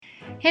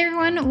Hey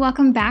everyone,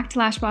 welcome back to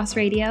Lash Boss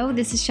Radio.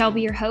 This is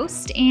Shelby, your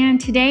host, and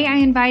today I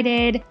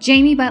invited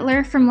Jamie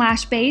Butler from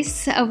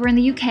Lashbase over in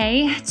the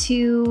UK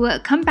to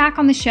come back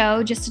on the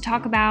show just to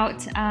talk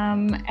about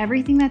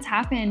everything that's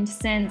happened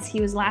since he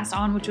was last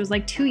on, which was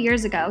like 2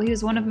 years ago. He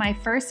was one of my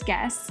first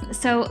guests.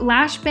 So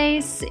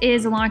Lashbase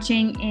is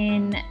launching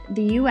in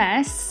the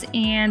US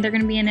and they're going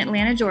to be in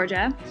Atlanta,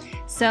 Georgia.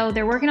 So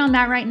they're working on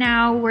that right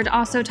now. We're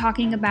also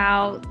talking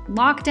about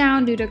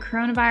lockdown due to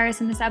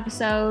coronavirus in this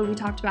episode. We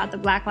talked about the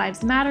Black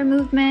Lives Matter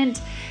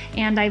movement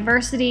and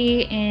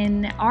diversity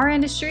in our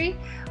industry.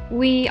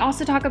 We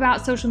also talk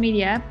about social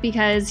media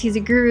because he's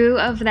a guru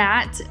of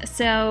that.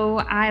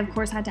 So I, of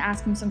course, had to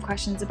ask him some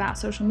questions about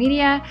social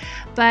media.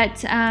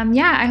 But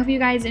I hope you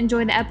guys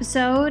enjoy the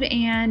episode.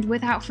 And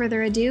without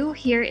further ado,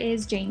 here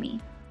is Jamie.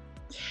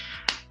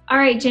 All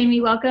right,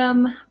 Jamie,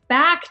 welcome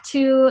back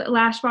to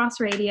Lash Boss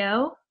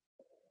Radio.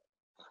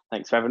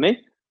 Thanks for having me.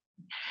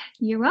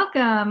 You're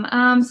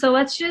welcome. So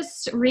let's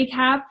just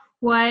recap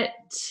what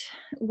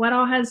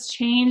all has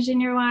changed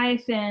in your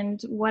life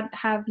and what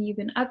have you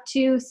been up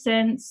to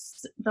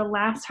since the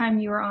last time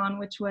you were on,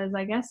 which was,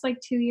 I guess,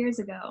 like 2 years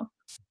ago.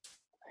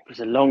 It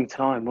was a long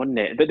time, wasn't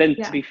it? But then,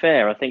 To be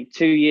fair, I think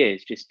 2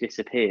 years just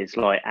disappears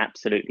like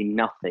absolutely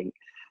nothing.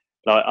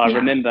 Like I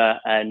remember,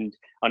 and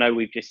I know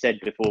we've just said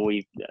before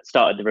we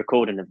started the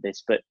recording of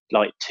this, but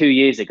like 2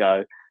 years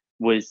ago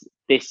was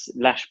this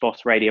Lash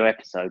Boss Radio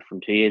episode from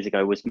 2 years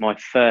ago was my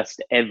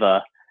first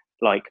ever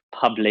like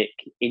public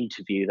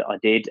interview that I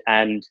did.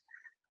 And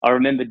I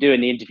remember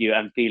doing the interview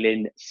and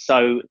feeling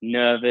so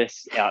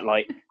nervous.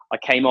 Like I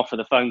came off of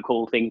the phone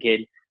call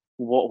thinking,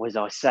 what was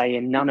I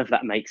saying? None of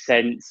that makes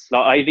sense.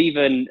 Like I've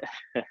even,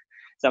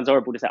 sounds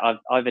horrible to say,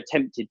 I've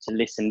attempted to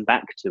listen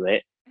back to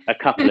it a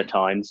couple of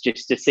times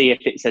just to see if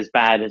it's as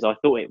bad as I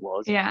thought it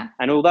was. Yeah.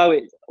 And although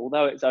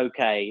it's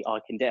okay, I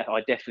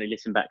definitely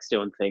listen back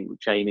still and think,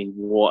 Jamie,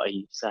 what are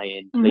you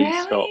saying?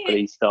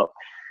 Please stop.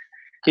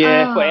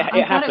 Yeah, but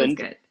it happened.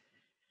 It was good.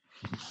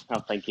 Oh,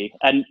 thank you.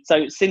 And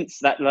so since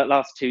that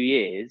last 2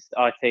 years,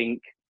 I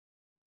think,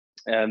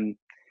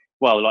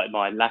 like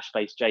my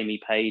Lashbase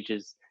Jamie page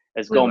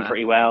has gone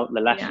pretty well.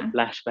 The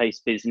Lashbase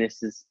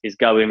business is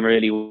going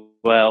really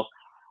well.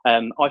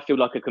 I feel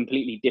like a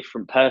completely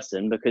different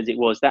person because it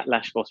was that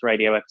Lash Boss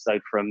Radio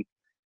episode from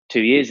 2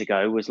 years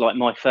ago was like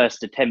my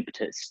first attempt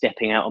at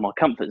stepping out of my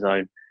comfort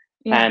zone.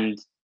 Yeah. And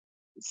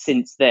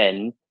since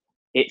then,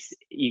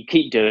 you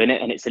keep doing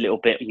it and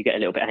you get a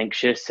little bit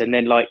anxious, and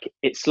then like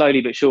it's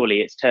slowly but surely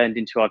it's turned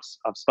into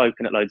I've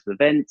spoken at loads of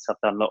events, I've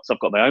done lots, I've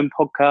got my own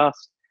podcast,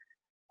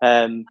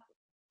 and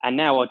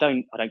now I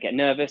don't get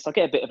nervous. I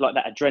get a bit of like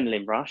that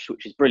adrenaline rush,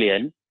 which is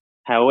brilliant.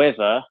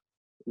 However,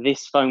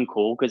 this phone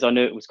call, because I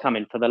knew it was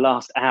coming, for the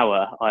last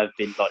hour I've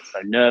been like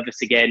so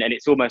nervous again, and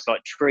it's almost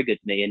like triggered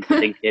me into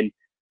thinking,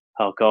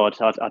 oh God,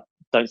 I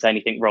don't say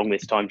anything wrong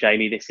this time,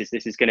 Jamie. This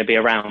is going to be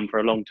around for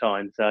a long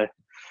time. So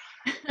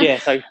yeah,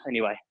 so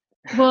anyway.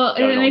 Well, if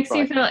it makes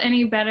you feel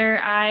any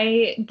better,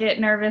 I get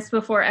nervous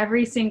before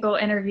every single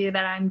interview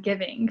that I'm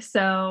giving.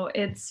 So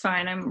it's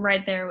fine. I'm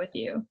right there with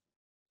you.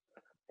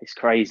 It's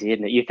crazy,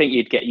 isn't it? You think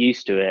you'd get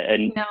used to it.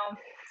 And no.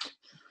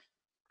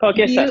 I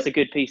guess that's a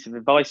good piece of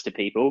advice to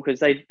people,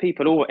 because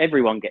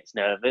everyone gets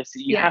nervous.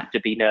 You have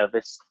to be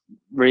nervous,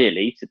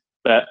 really.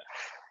 But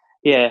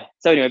yeah.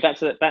 So anyway, back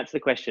to the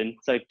question.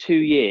 So 2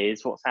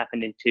 years, what's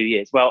happened in 2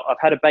 years? Well, I've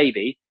had a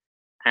baby.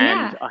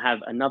 And I have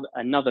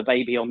another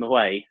baby on the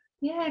way.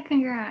 Yeah,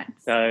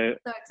 congrats. So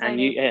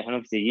excited. And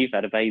obviously you've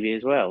had a baby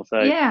as well.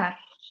 So yeah,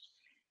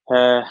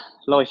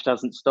 life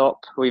doesn't stop.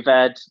 We've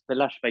had the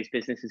Lashbase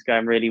business is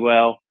going really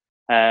well.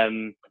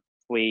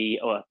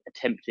 We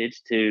attempted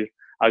to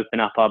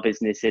open up our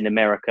business in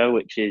America,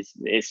 which is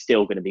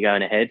still going to be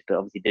going ahead, but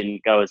obviously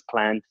didn't go as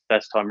planned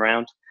first time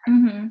round.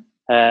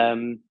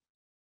 Mm-hmm.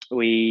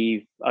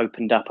 We've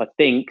opened up, I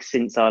think,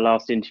 since our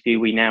last interview,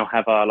 we now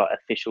have our like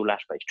official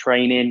Lashbase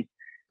training.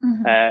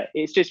 Mm-hmm.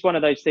 It's just one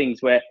of those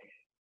things where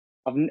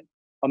I'm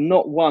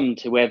not one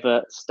to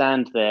ever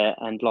stand there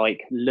and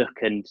like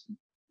look and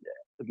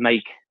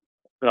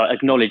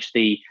acknowledge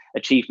the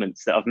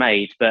achievements that I've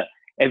made, but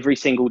every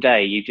single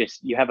day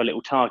you have a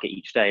little target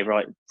each day,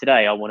 right?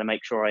 Today I want to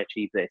make sure I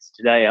achieve this.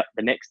 Today,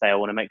 the next day I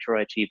want to make sure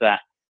I achieve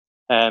that.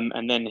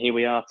 And then here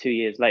we are 2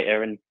 years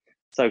later, and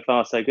so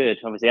far so good.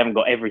 Obviously I haven't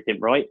got everything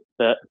right,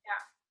 but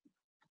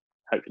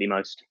hopefully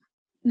most.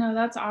 No,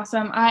 that's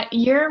awesome.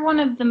 You're one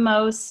of the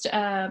most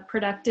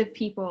productive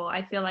people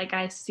I feel like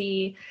I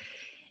see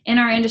in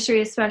our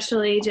industry,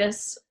 especially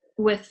just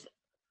with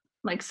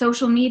like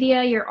social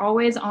media. You're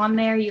always on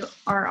there. You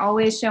are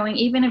always showing,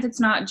 even if it's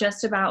not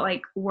just about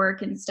like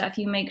work and stuff,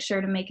 you make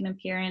sure to make an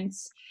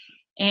appearance.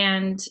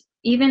 And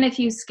even if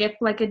you skip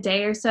like a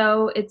day or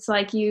so, it's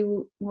like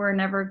you were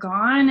never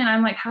gone. And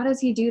I'm like, how does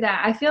he do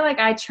that? I feel like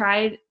I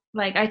try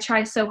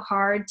so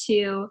hard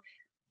to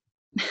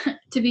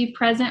be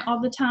present all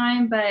the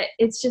time, but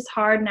it's just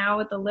hard now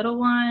with the little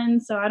one.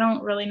 So I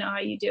don't really know how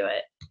you do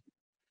it.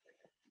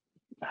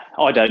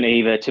 I don't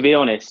either, to be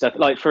honest.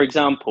 Like, for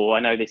example, I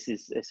know this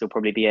will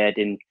probably be aired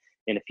in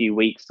in a few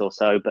weeks or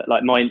so. But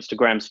like my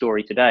Instagram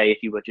story today, if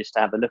you were just to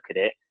have a look at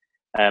it,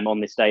 on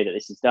this day that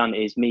this is done,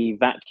 is me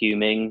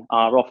vacuuming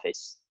our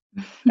office.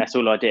 That's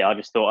all I did. I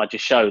just thought I'd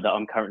just show that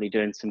I'm currently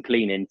doing some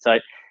cleaning. So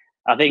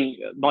I think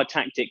my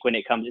tactic when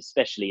it comes,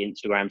 especially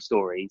Instagram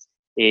stories,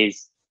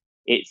 is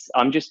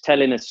I'm just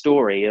telling a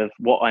story of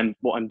what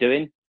I'm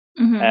doing.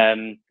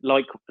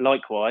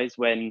 Likewise,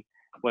 when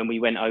we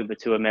went over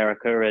to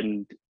America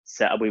and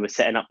we were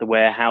setting up the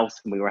warehouse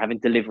and we were having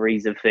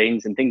deliveries of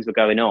things and things were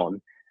going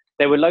on,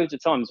 there were loads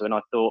of times when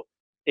I thought,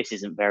 this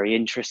isn't very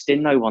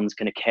interesting. No one's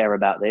going to care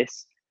about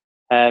this.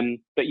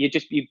 But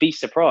you'd be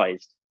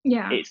surprised.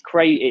 Yeah. It's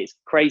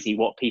crazy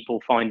what people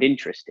find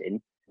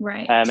interesting.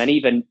 Right. And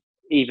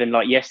even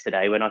like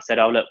yesterday when I said,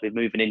 oh, look, we're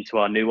moving into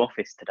our new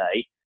office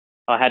today,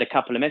 I had a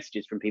couple of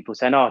messages from people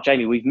saying, oh,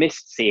 Jamie, we've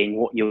missed seeing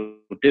what you're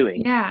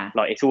doing. Yeah.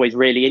 Like, it's always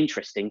really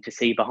interesting to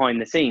see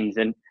behind the scenes.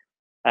 And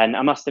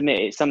I must admit,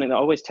 it's something that I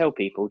always tell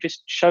people,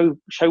 just show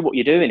what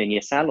you're doing in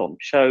your salon.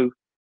 Show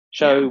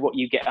what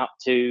you get up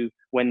to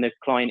when the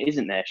client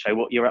isn't there. Show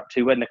what you're up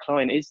to when the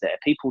client is there.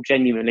 People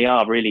genuinely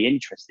are really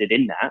interested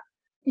in that.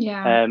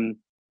 Yeah.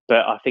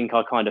 But I think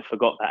I kind of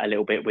forgot that a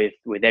little bit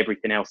with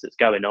everything else that's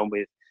going on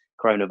with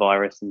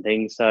coronavirus and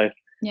things. So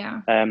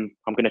yeah, I'm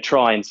going to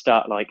try and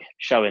start like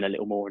showing a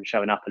little more and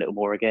showing up a little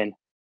more again.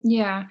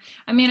 Yeah.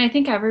 I mean, I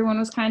think everyone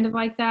was kind of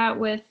like that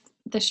with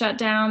the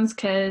shutdowns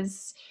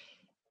because,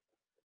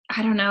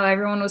 I don't know,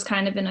 everyone was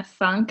kind of in a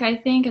funk, I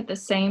think, at the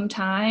same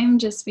time,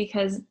 just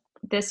because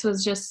this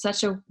was just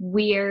such a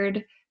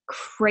weird,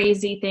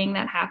 crazy thing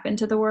that happened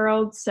to the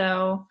world.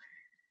 So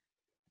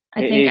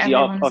I think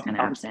everyone was kind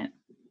of absent.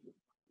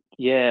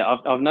 Yeah,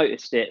 I've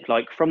noticed it.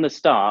 Like from the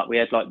start, we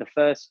had like the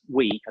first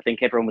week, I think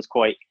everyone was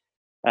quite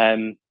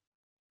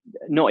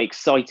not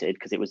excited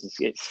because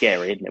it's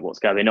scary, isn't it, what's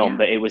going on? Yeah.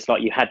 But it was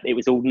like it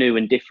was all new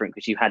and different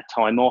because you had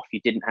time off. You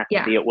didn't have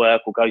to be at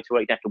work or go to work.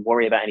 You didn't have to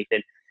worry about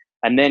anything.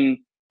 And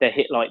then they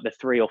hit like the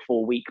 3 or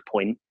 4 week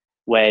point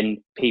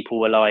when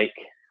people were like,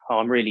 oh,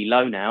 I'm really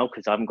low now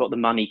because I haven't got the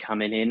money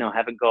coming in. I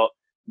haven't got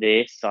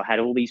this. I had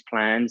all these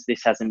plans.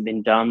 This hasn't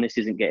been done. This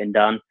isn't getting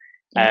done.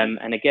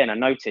 And again, I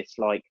noticed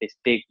like this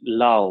big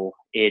lull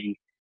in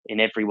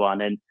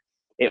everyone, and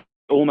it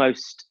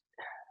almost,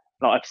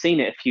 like I've seen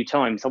it a few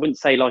times. I wouldn't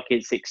say like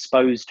it's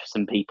exposed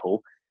some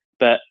people,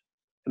 but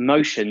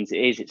emotions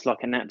it's like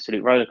an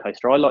absolute roller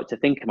coaster. I like to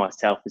think of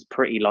myself as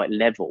pretty like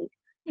level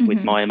with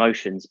my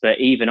emotions, but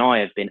even I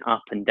have been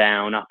up and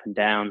down, up and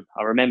down.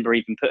 I remember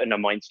even putting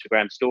on my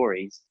Instagram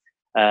stories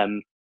a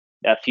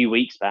few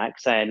weeks back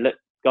saying, look,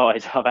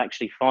 guys, I've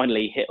actually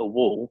finally hit a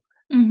wall.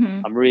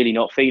 I'm really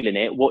not feeling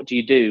it. What do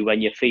you do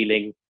when you're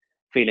feeling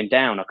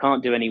down? I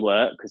can't do any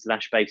work because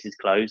Lash Base is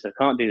closed. I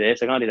can't do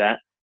this. I can't do that.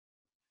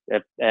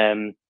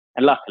 And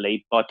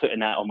luckily, by putting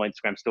that on my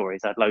Instagram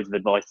stories, I had loads of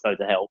advice,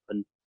 loads of help,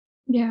 and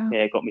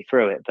it got me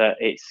through it. But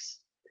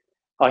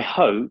I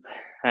hope,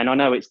 and I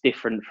know it's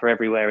different for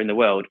everywhere in the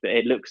world, but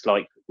it looks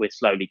like we're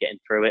slowly getting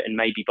through it. And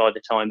maybe by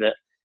the time that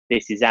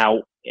this is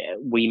out,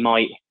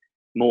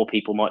 more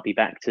people might be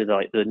back to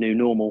like the new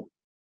normal.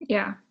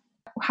 Yeah.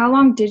 How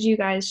long did you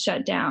guys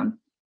shut down?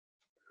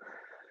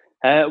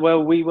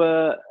 Well,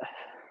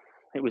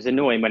 it was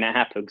annoying when it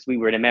happened because we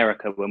were in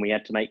America when we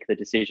had to make the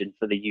decision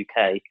for the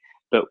UK,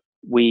 but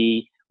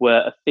we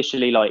were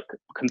officially like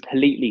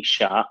completely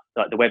shut.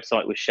 Like the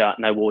website was shut,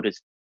 no orders,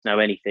 no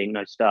anything,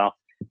 no staff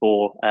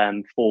for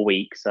 4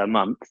 weeks, a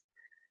month.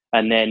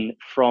 And then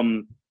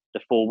from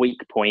the 4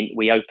 week point,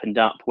 we opened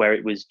up where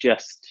it was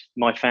just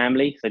my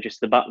family. So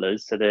just the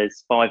butlers. So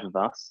there's 5 of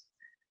us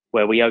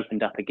where we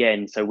opened up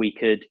again so we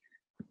could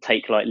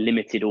take like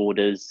limited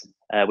orders.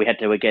 We had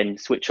to again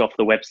switch off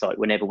the website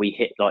whenever we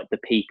hit like the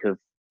peak of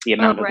the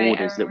amount of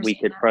orders that we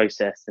could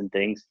process and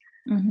things.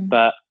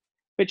 But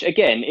which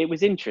again, it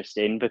was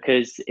interesting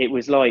because it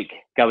was like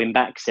going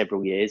back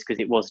several years because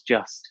it was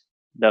just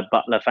the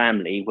butler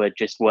family were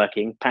just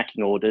working,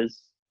 packing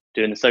orders,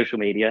 doing the social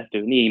media,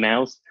 doing the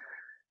emails.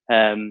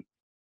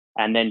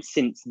 And then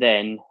since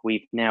then,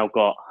 we've now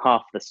got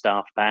half the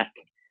staff back.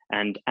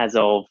 And as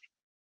of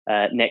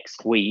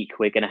next week,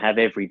 we're going to have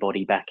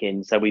everybody back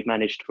in. So we've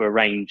managed to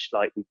arrange,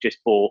 like we've just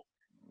bought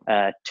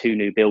 2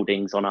 new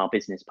buildings on our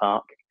business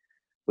park,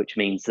 which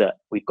means that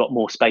we've got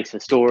more space for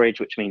storage,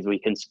 which means we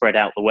can spread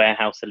out the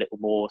warehouse a little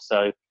more.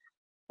 So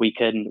we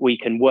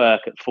can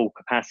work at full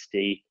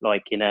capacity,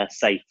 like in a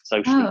safe,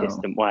 socially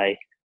distant way,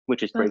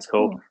 which is pretty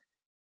cool.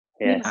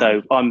 Yeah.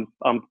 So I'm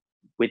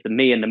with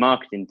me and the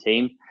marketing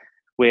team.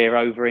 We're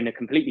over in a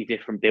completely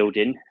different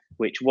building,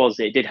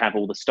 it did have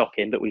all the stock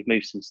in, but we've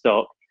moved some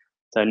stock.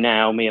 So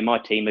now me and my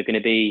team are going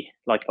to be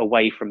like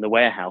away from the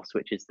warehouse,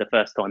 which is the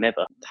first time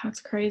ever. That's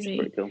crazy.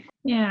 Pretty cool.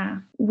 Yeah.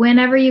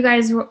 Whenever you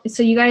guys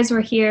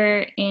were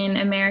here in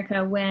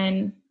America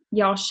when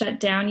y'all shut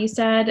down, you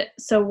said.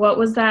 So what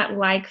was that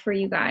like for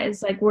you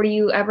guys? Like, were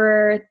you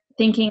ever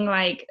thinking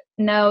like,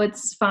 no,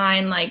 it's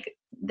fine, like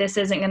this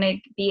isn't going to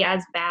be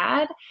as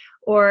bad?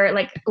 Or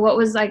like, what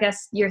was, I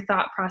guess, your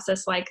thought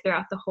process like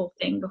throughout the whole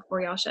thing before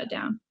y'all shut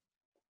down?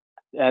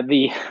 I'm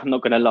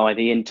not going to lie,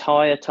 the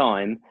entire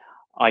time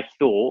I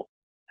thought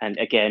And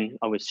again,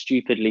 I was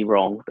stupidly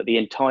wrong. But the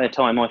entire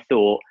time I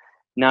thought,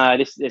 no,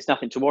 there's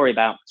nothing to worry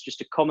about. It's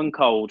just a common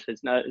cold.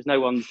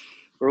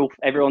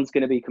 Everyone's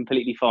going to be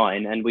completely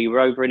fine. And we were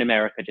over in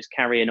America, just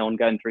carrying on,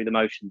 going through the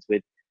motions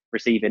with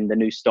receiving the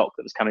new stock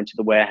that was coming to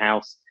the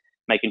warehouse,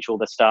 making sure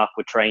the staff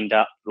were trained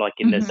up, like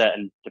in the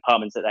certain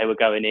departments that they were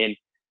going in.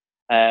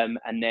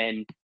 And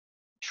then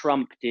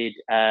Trump did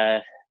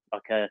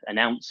like a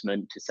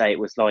announcement to say it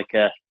was like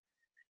a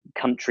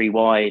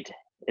countrywide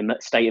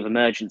state of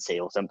emergency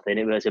or something.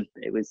 It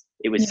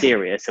was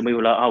serious, and we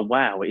were like, oh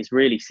wow, it's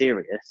really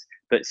serious.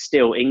 But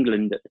still,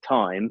 England at the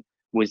time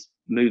was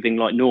moving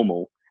like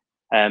normal.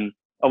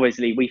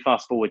 Obviously, we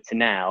fast forward to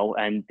now,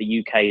 and the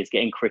UK is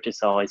getting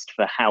criticised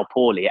for how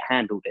poorly it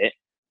handled it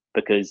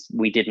because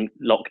we didn't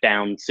lock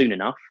down soon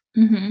enough.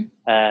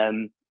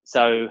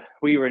 So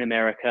we were in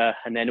America,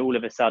 and then all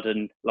of a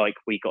sudden, like,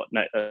 we got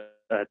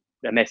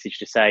a message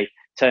to say,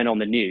 turn on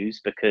the news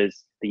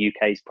because the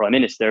UK's Prime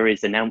Minister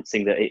is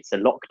announcing that it's a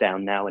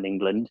lockdown now in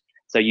England.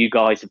 So you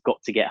guys have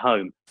got to get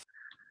home.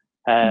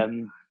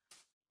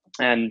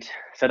 And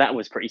so that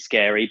was pretty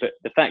scary. But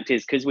the fact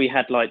is, because we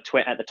had like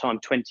at the time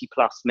 20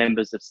 plus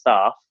members of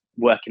staff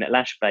working at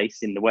Lashbase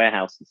in the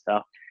warehouse and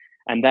stuff,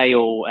 and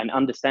and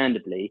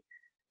understandably,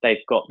 they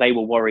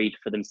were worried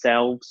for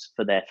themselves,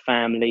 for their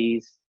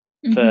families,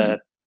 there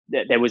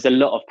was a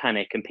lot of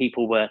panic, and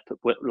people weren't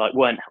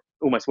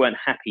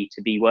happy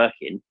to be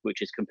working,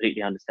 which is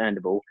completely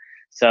understandable.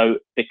 So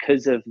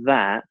because of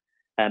that,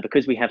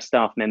 because we have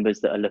staff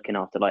members that are looking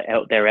after like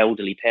their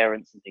elderly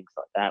parents and things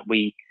like that,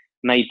 we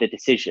made the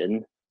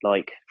decision,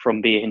 like,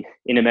 from being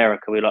in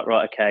America, we were like,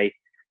 right, okay,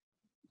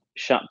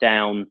 shut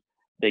down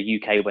the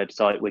UK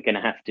website. We're going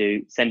to have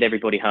to send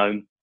everybody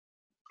home,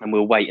 and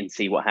we'll wait and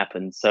see what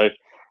happens. So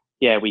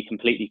yeah, we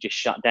completely just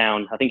shut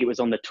down. I think it was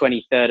on the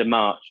 23rd of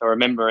March. I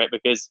remember it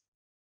because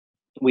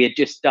we had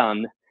just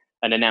done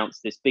and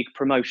announced this big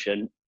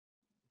promotion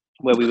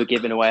where we were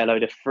giving away a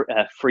load of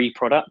free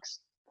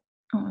products.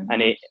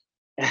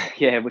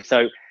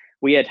 So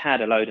we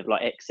had a load of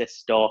like excess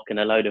stock and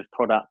a load of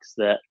products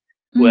that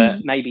were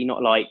maybe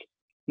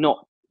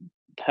not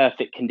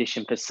perfect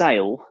condition for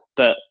sale,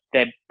 but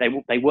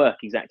they work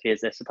exactly as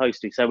they're supposed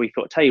to. So we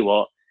thought, tell you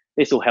what,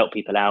 this will help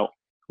people out.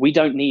 We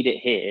don't need it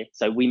here,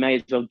 so we may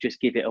as well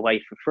just give it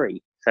away for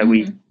free. So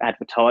we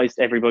advertised,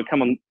 everybody,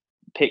 come on,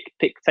 take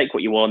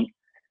what you want.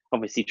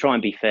 Obviously, try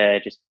and be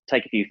fair, just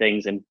take a few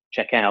things and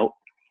check out.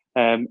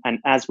 And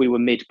as we were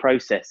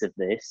mid-process of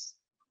this,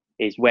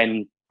 is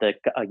when the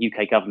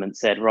UK government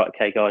said, right,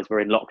 okay, guys, we're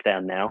in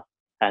lockdown now.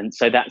 And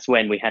so that's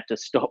when we had to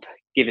stop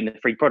giving the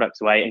free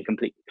products away and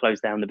completely close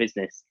down the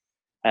business.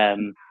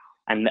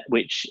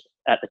 Which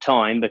at the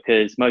time,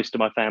 because most of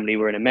my family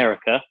were in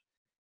America,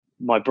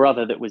 my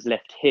brother that was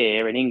left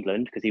here in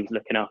England, because he was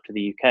looking after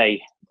the UK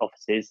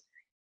offices,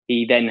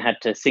 he then had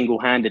to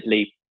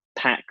single-handedly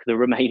pack the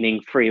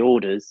remaining free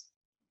orders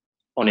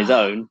on his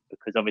own,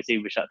 because obviously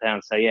we were shut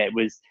down. So yeah, it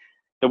was,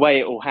 the way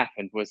it all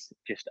happened was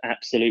just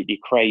absolutely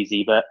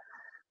crazy. But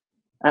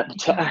at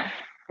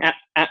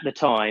the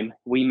time,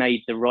 we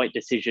made the right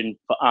decision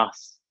for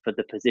us, for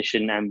the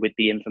position and with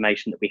the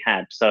information that we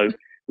had. So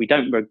we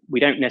don't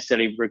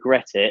necessarily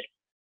regret it.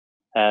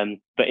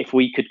 But if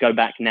we could go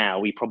back now,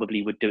 we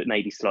probably would do it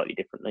maybe slightly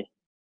differently.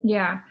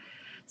 Yeah.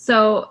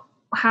 So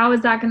how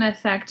is that going to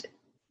affect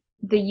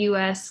the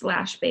US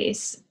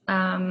Lashbase?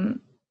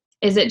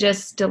 Is it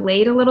just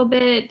delayed a little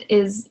bit?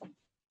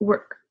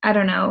 I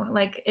don't know,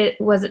 like,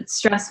 was it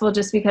stressful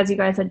just because you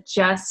guys had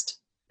just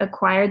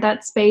acquired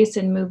that space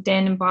and moved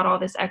in and bought all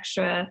this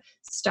extra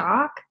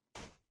stock?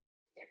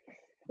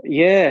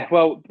 Yeah,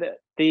 well,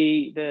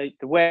 the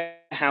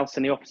warehouse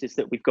and the offices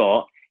that we've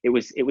got, it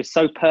was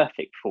so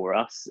perfect for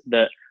us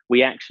that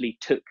we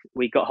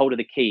got hold of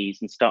the keys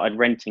and started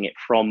renting it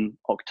from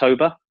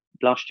October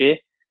last year.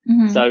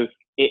 So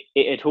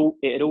it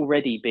had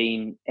already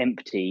been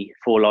empty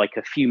for like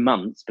a few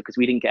months because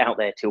we didn't get out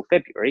there till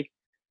February.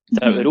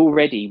 So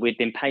we'd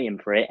been paying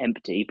for it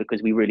empty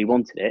because we really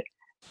wanted it.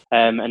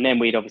 And then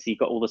we'd obviously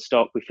got all the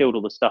stock. We filled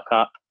all the stock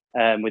up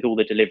with all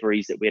the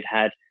deliveries that we'd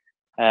had.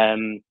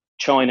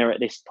 China at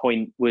this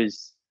point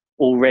was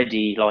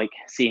already like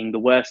seeing the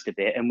worst of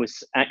it and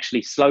was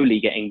actually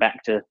slowly getting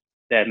back to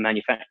their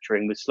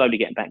manufacturing, was slowly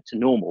getting back to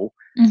normal.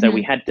 So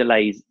we had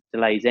delays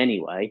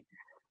anyway,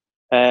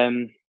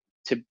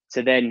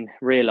 to then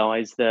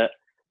realize that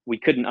we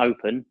couldn't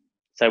open.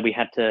 So we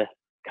had to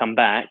come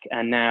back,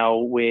 and now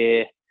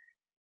we're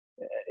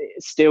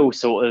still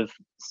sort of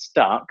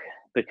stuck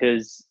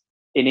because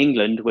in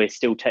England, we're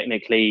still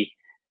technically,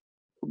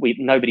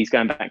 nobody's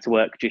going back to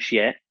work just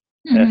yet.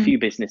 A few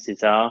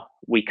businesses are.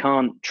 We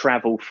can't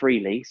travel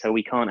freely, so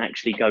we can't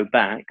actually go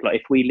back. Like,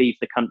 if we leave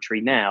the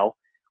country now,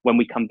 when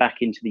we come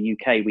back into the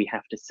UK, we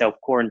have to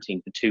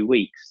self-quarantine for 2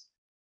 weeks,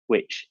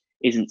 which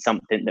isn't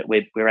something that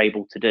we're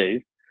able to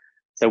do.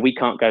 So we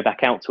can't go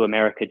back out to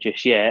America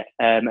just yet.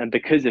 And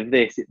because of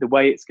this, the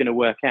way it's going to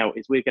work out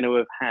is we're going to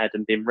have had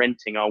and been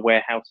renting our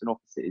warehouse and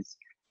offices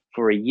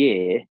for a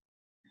year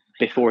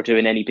before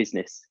doing any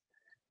business.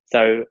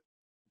 So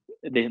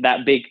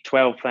that big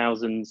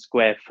 12,000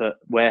 square foot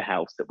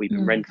warehouse that we've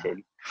been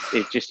renting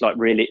is just like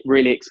really,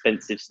 really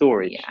expensive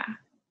storage.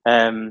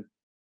 And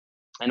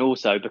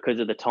also because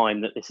of the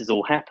time that this has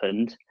all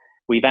happened,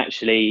 we've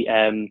actually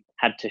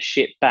had to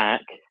ship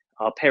back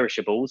our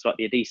perishables, like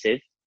the adhesive.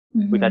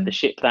 We've had to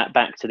ship that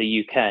back to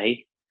the UK.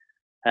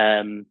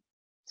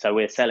 So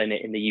we're selling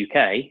it in the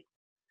UK.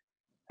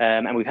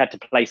 And we've had to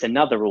place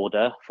another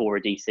order for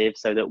adhesive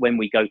so that when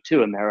we go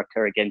to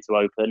America again to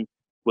open,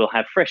 we'll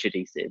have fresh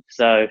adhesive.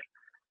 So,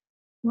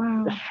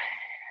 wow.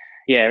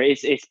 Yeah,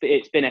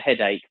 it's been a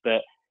headache,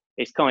 but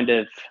it's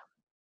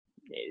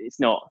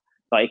not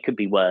like, it could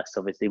be worse.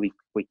 Obviously, we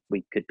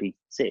could be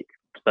sick,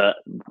 but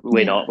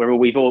we're not. We're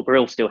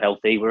all still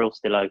healthy. We're all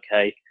still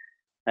okay.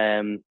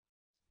 And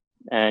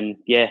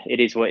yeah, it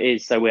is what it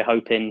is. So we're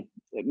hoping,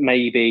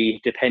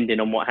 maybe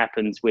depending on what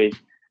happens with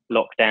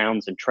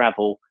lockdowns and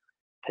travel,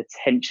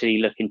 potentially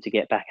looking to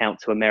get back out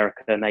to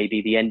America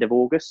maybe the end of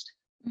August.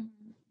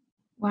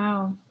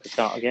 Wow. To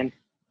start again.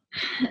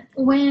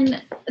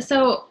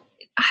 So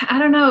I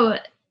don't know.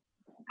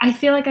 I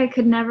feel like I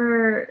could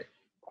never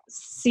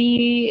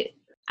see.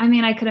 I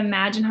mean, I could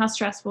imagine how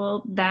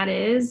stressful that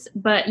is,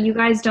 but you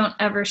guys don't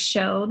ever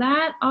show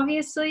that,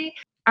 obviously.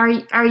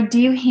 Do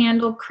you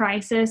handle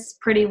crisis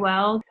pretty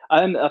well?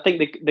 I think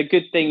the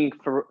good thing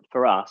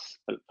for us,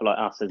 for like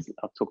us, as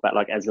I'll talk about,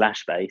 like as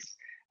Lashbase,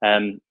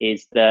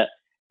 is that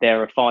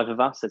there are 5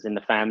 of us, as in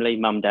the family,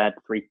 mum, dad,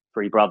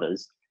 three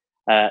brothers.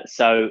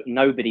 So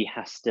nobody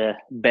has to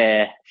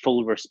bear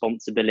full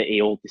responsibility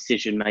or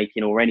decision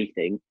making or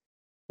anything,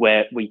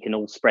 where we can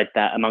all spread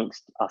that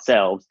amongst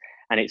ourselves.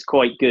 And it's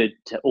quite good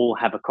to all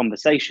have a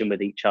conversation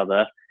with each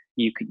other.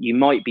 You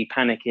might be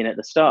panicking at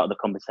the start of the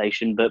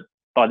conversation, but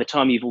by the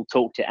time you've all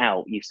talked it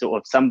out,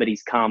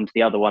 somebody's calmed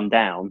the other one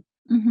down,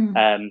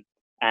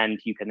 and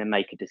you can then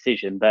make a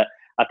decision. But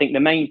I think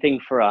the main thing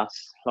for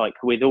us, like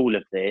with all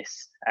of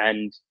this,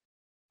 and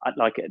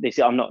like this,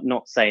 I'm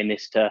not saying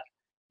this to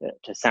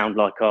sound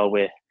like, oh,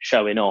 we're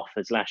showing off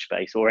as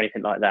Lashbase or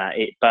anything like that.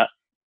 But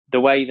the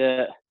way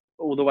that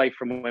all the way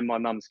from when my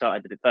mum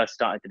first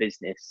started the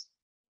business,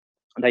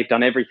 they've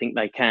done everything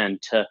they can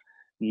to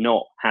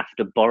not have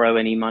to borrow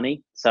any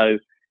money. So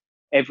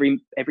every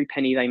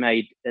penny they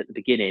made at the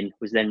beginning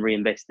was then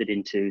reinvested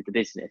into the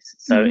business.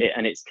 So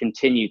it's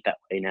continued that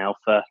way now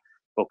for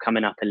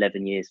coming up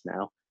 11 years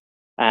now.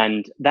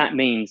 And that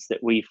means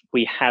that we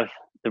have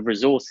the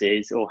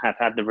resources, or have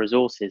had the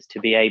resources, to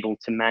be able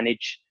to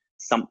manage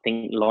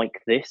something like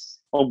this.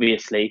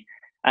 Obviously,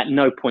 at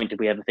no point did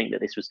we ever think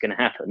that this was going to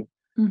happen.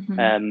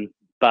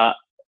 But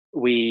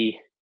we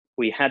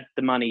had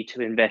the money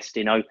to invest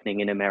in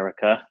opening in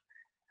America.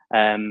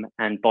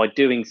 And by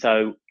doing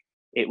so,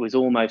 it was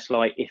almost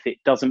like, if it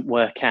doesn't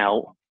work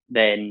out,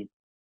 then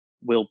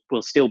we'll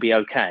still be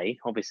okay.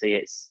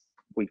 Obviously,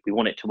 we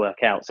want it to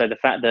work out. So the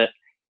fact that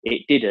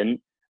it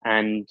didn't,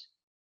 and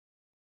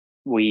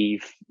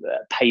we've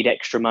paid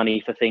extra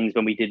money for things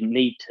when we didn't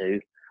need to,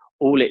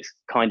 all it's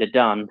kind of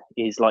done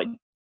is like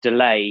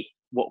delay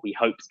what we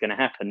hope is going to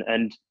happen.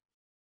 And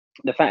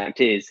the fact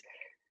is,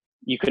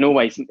 you can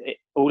always,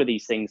 all of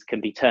these things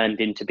can be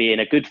turned into being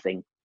a good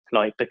thing.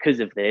 Like, because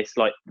of this,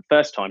 like the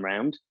first time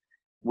round,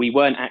 we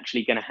weren't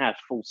actually going to have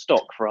full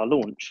stock for our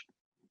launch.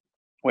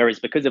 Whereas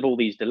because of all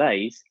these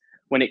delays,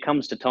 when it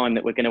comes to time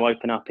that we're going to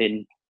open up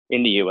in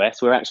the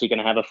US, we're actually going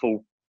to have a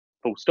full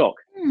stock.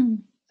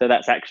 So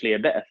that's actually a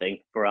better thing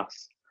for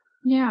us.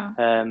 Yeah.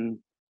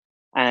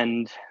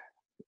 And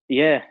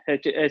yeah,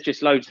 there's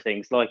just loads of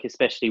things, like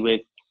especially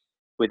with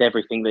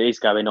everything that is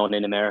going on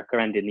in America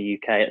and in the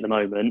UK at the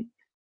moment.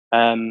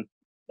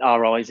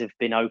 Our eyes have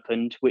been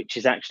opened, which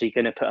is actually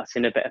going to put us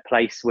in a better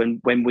place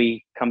when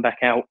we come back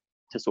out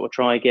to sort of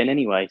try again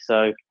anyway.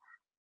 So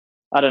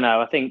I don't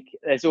know. I think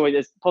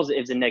there's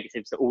positives and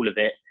negatives to all of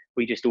it.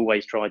 We just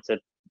always try to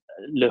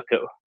look at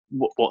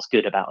what's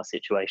good about a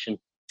situation,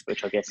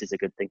 which I guess is a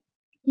good thing.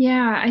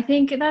 Yeah, I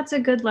think that's a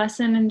good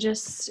lesson in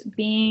just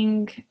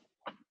being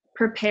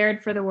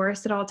prepared for the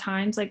worst at all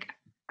times, like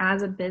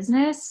as a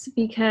business,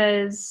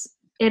 because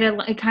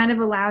it kind of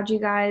allowed you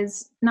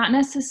guys, not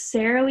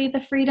necessarily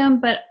the freedom,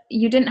 but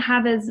you didn't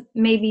have as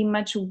maybe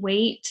much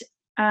weight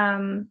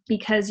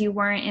because you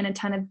weren't in a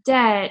ton of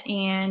debt,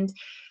 and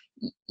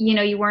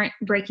you weren't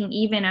breaking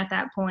even at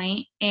that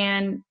point.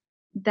 And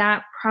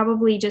that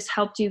probably just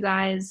helped you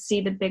guys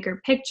see the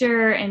bigger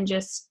picture and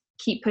just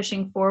keep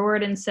pushing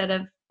forward instead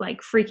of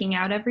like freaking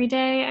out every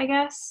day, I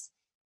guess.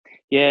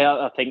 Yeah,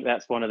 I think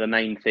that's one of the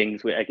main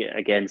things.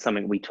 Again,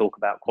 something we talk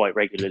about quite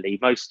regularly.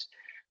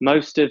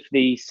 Most of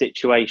the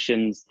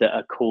situations that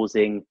are cause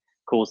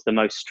the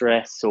most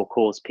stress or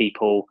cause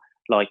people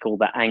like all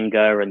the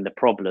anger and the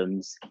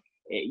problems,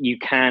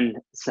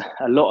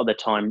 a lot of the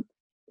time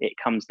it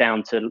comes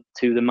down to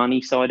the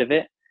money side of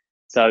it.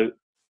 So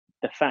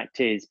the fact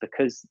is,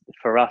 because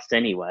for us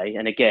anyway,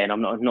 and again,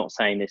 I'm not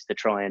saying this to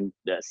try and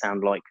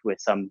sound like we're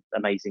some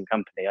amazing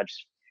company. I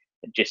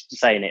just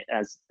saying it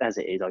as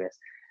it is, I guess.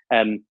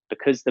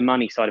 Because the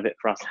money side of it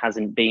for us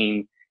hasn't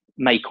been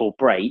make or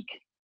break,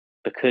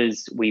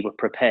 because we were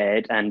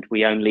prepared, and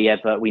we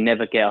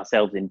never get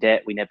ourselves in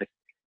debt. We never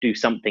do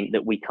something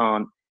that we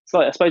can't. It's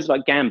like, I suppose,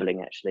 like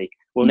gambling. Actually,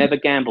 we'll never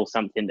gamble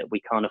something that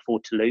we can't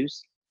afford to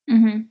lose.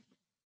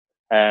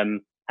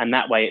 And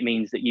that way, it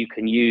means that you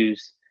can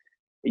use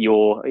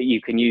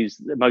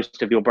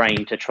most of your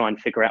brain to try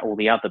and figure out all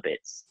the other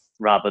bits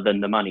rather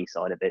than the money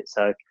side of it.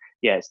 So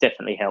yeah, it's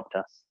definitely helped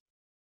us.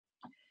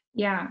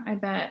 Yeah, I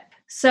bet.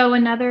 So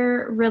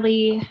another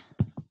really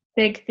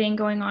big thing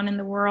going on in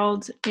the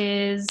world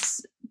is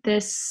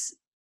this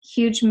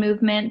huge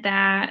movement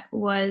that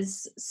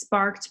was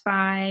sparked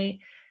by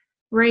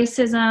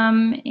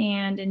racism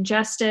and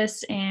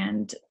injustice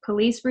and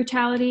police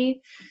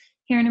brutality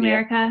here in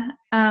America.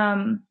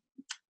 Yeah.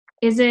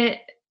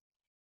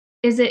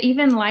 Is it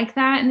even like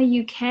that in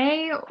the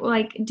UK?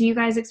 Like, do you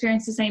guys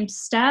experience the same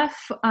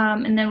stuff?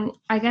 And then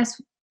I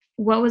guess,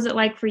 what was it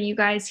like for you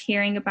guys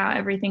hearing about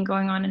everything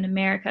going on in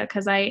America?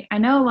 Because I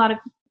know a lot of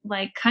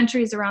like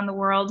countries around the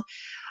world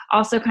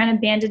also kind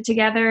of banded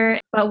together.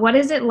 But what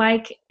is it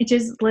like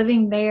just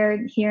living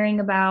there,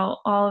 hearing about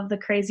all of the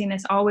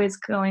craziness always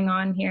going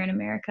on here in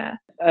America?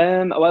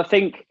 Well, I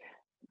think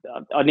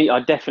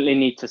I definitely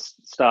need to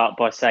start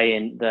by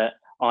saying that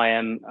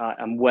I'm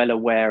well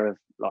aware of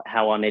like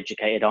how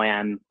uneducated I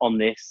am on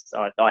this.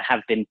 I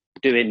have been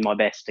doing my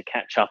best to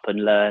catch up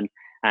and learn,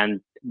 and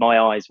my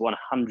eyes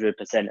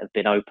 100% have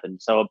been open.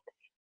 So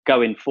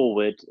going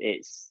forward,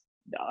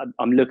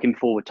 I'm looking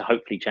forward to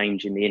hopefully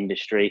changing the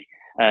industry,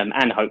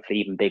 and hopefully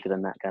even bigger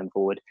than that going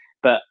forward.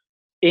 But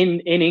in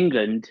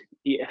England,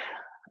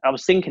 I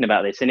was thinking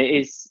about this, and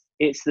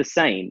it's the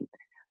same.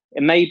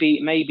 It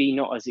maybe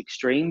not as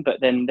extreme,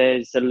 but then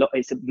there's a lot.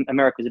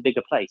 America's a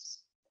bigger place,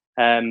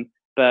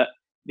 but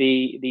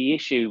the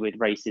issue with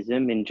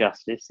racism,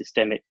 injustice,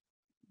 systemic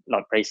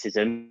like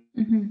racism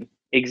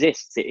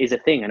exists. It is a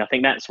thing, and I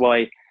think that's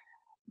why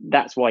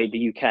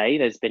the UK,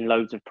 there's been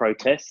loads of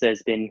protests.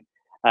 There's been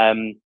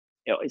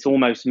it's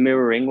almost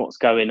mirroring what's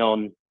going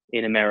on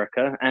in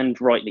America, and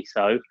rightly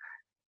so.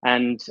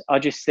 And I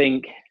just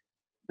think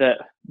that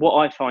what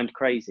I find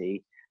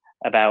crazy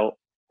about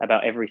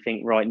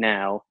everything right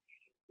now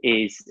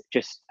is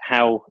just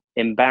how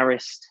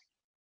embarrassed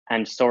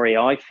and sorry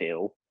I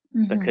feel,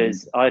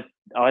 because I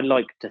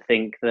like to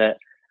think that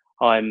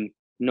I'm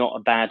not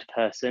a bad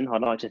person. I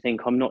like to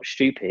think I'm not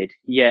stupid.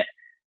 Yet,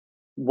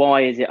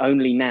 why is it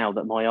only now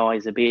that my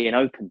eyes are being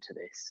open to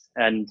this?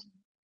 And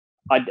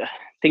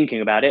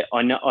thinking about it,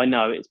 I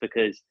know it's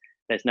because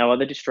there's no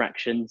other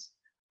distractions.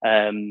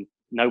 No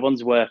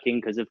one's working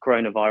because of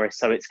coronavirus.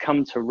 So it's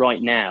come to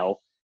right now.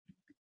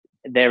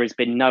 There has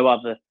been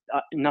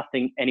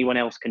nothing anyone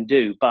else can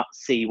do but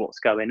see what's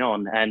going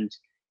on, and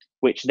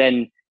which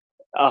then,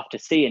 after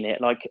seeing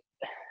it, like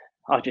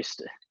I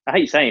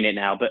hate saying it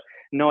now, but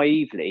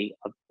naively,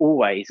 I've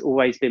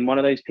always been one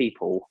of those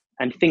people,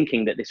 and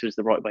thinking that this was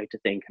the right way to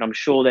think. And I'm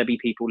sure there'll be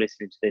people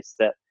listening to this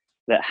that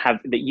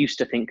used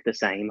to think the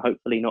same.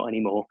 Hopefully not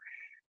anymore.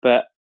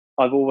 But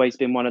I've always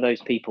been one of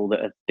those people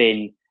that have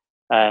been,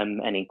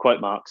 and in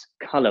quote marks,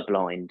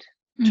 colorblind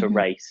to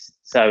race.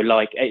 So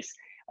like it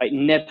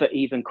never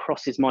even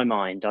crosses my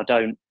mind.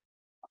 I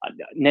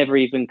never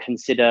even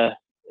consider.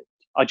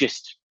 I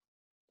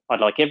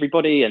like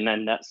everybody, and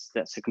then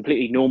that's a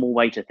completely normal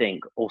way to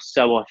think, or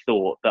so I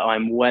thought. But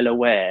I'm well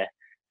aware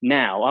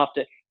now,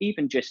 after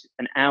even just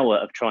an hour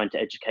of trying to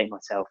educate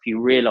myself,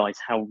 you realize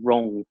how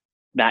wrong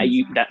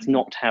that's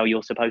not how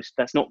you're supposed.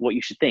 That's not what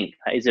you should think.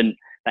 That isn't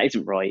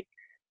right.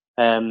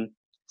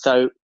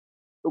 So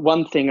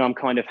one thing I'm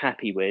kind of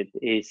happy with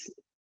is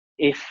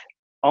if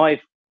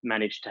I've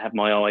managed to have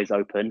my eyes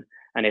open,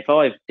 and if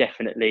I've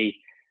definitely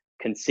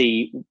can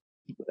see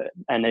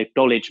and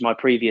acknowledge my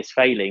previous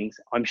failings,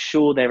 I'm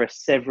sure there are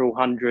several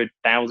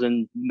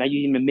 100,000, maybe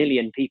even 1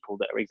 million people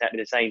that are exactly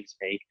the same as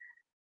me.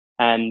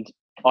 And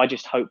I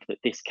just hope that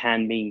this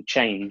can mean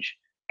change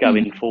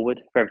going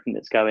forward for everything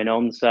that's going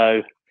on.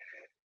 So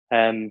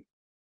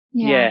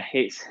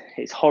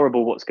it's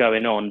horrible what's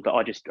going on, but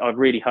I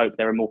really hope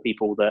there are more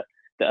people that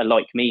are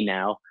like me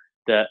now,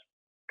 that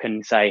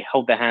can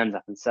hold their hands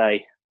up and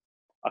say,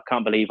 I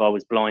can't believe I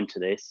was blind to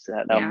this.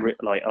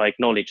 I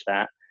acknowledge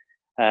that.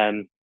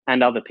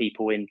 And other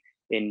people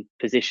in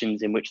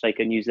positions in which they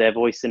can use their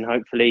voice, and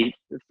hopefully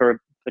for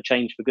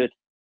change for good.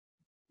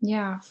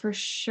 Yeah, for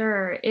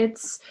sure.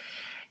 It's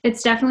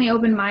definitely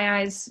opened my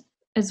eyes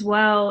as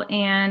well.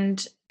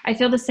 And I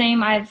feel the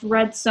same. I've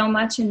read so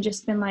much and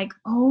just been like,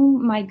 oh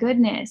my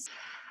goodness.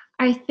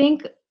 I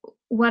think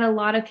what a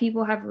lot of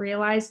people have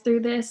realized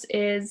through this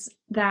is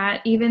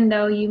that even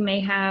though you may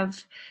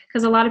have,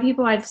 because a lot of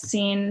people I've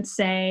seen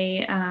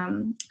say,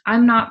 I'm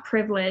not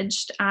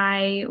privileged.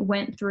 I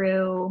went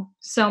through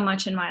so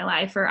much in my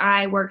life, or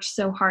I worked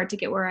so hard to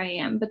get where I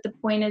am. But the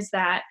point is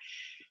that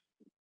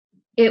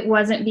it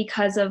wasn't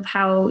because of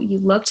how you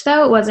looked,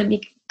 though. It wasn't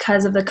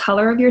because of the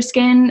color of your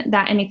skin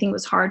that anything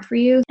was hard for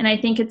you. And I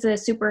think it's a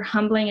super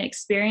humbling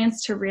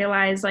experience to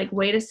realize, like,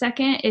 wait a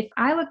second, if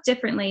I look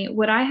differently,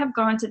 would I have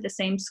gone to the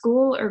same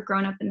school or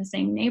grown up in the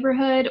same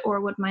neighborhood? Or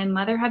would my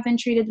mother have been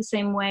treated the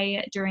same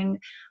way during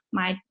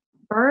my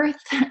birth,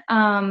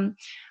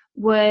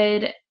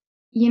 would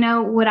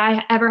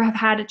I ever have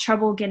had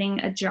trouble getting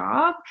a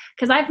job?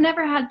 Because I've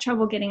never had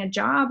trouble getting a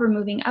job or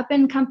moving up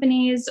in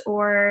companies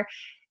or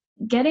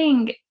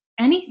getting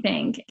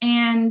anything.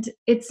 And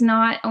it's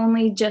not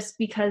only just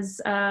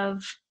because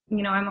of,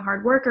 I'm a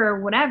hard worker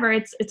or whatever.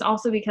 It's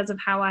also because of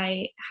how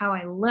I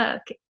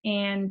look.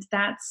 And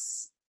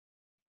that's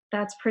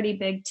pretty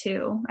big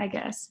too, I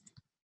guess.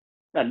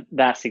 And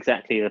that's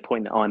exactly the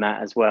point that I'm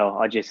at as well.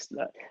 I just,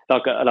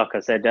 like I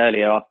said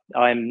earlier,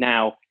 I'm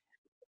now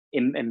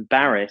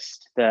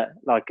embarrassed that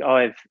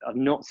I've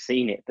not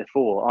seen it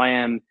before. I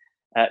am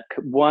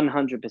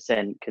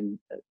 100%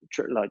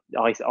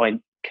 I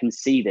can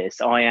see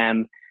this. I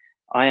am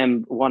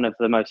one of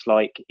the most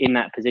in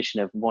that position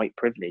of white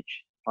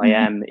privilege. I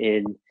am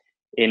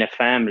in a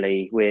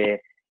family where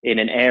in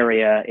an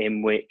area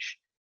in which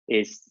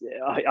is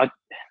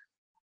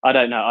I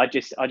don't know. I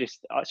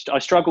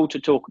struggle to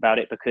talk about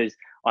it because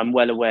I'm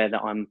well aware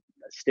that I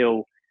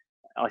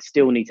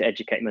still need to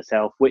educate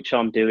myself, which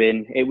I'm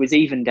doing. It was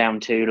even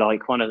down to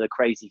one of the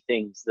crazy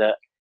things that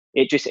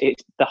the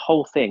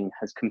whole thing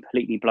has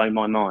completely blown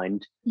my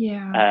mind.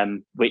 Yeah.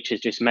 Which has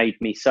just made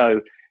me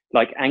so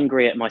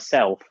angry at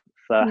myself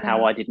for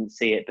how I didn't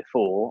see it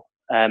before.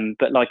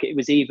 But it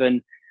was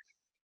even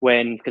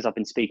because I've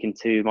been speaking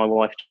to my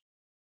wife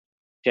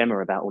Gemma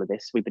about all of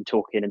this. We've been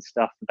talking and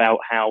stuff about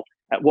how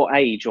at what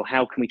age or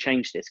how can we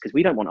change this, because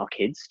we don't want our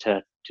kids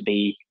to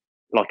be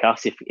like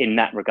us, if in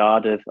that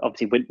regard of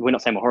obviously we're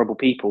not saying we're horrible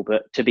people,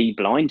 but to be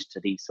blind to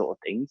these sort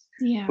of things.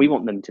 We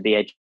want them to be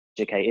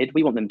educated.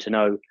 We want them to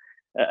know,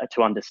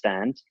 to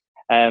understand.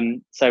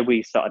 So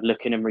we started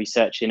looking and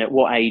researching at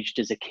what age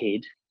does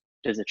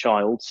a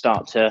child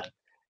start to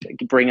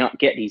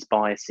get these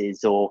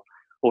biases or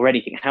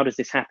anything. How does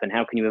this happen?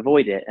 How can you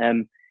avoid it?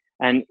 And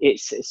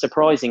it's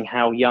surprising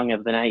how young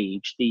of an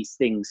age these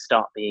things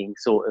start being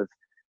sort of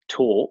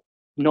taught,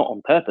 not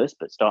on purpose,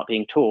 but start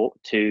being taught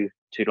to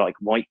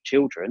white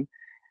children.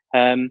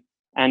 And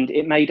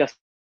it made us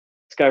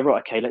go,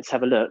 right, okay, let's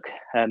have a look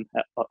at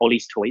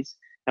Ollie's toys.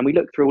 And we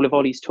looked through all of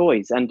Ollie's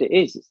toys, and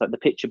it's the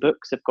picture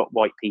books have got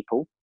white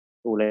people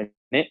all in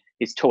it.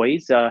 His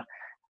toys are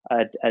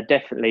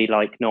definitely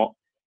not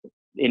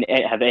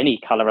have any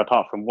color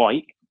apart from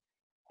white.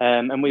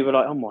 And we were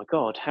like, oh my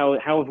God, how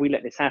have we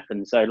let this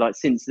happen? So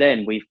since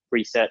then we've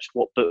researched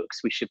what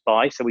books we should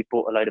buy. So we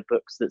bought a load of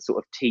books that sort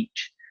of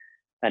teach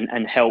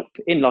and help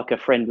in a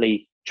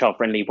friendly,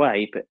 child-friendly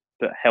way, but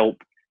help.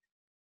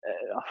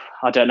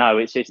 I don't know.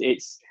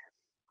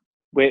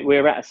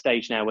 We're at a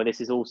stage now where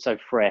this is all so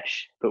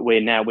fresh, but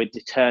we're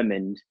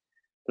determined.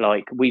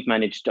 I've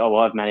managed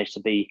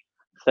to be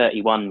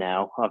 31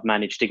 now. I've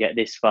managed to get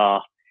this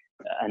far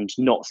and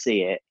not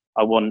see it.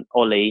 I want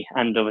Ollie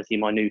and obviously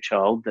my new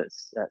child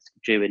that's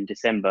due in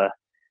December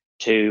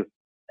to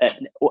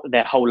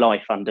their whole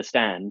life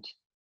understand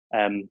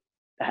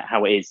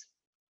how it is.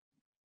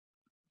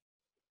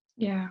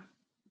 Yeah,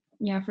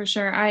 for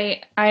sure.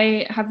 I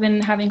have been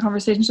having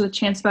conversations with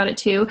Chance about it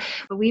too,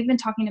 but we've been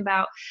talking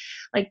about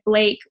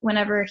Blake,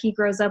 whenever he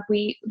grows up,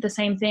 the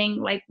same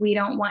thing, we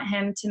don't want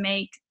him to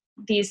make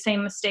these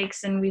same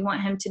mistakes, and we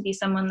want him to be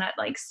someone that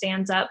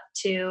stands up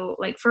to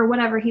for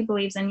whatever he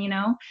believes in,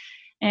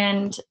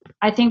 And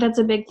I think that's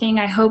a big thing.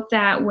 I hope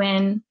there's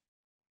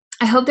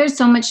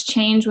so much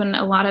change when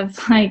a lot of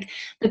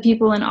the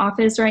people in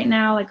office right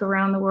now,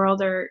 around the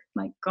world, are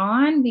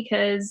gone,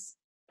 because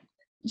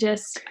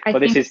that's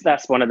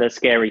one of the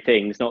scary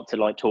things, not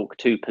to talk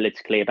too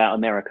politically about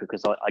America,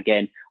 because I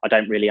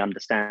don't really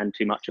understand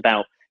too much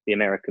about the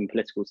American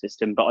political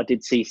system, but I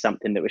did see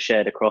something that was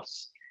shared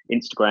across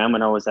Instagram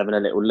when I was having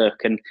a little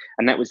look, and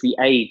that was the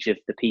age of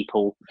the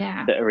people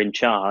that are in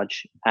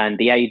charge and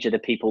the age of the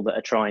people that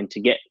are trying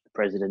to get the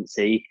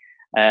presidency,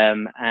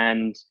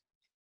 and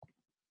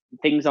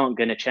things aren't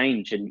going to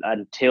change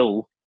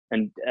until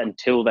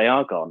they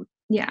are gone.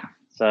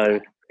 So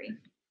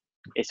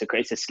it's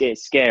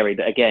scary,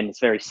 but again,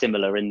 it's very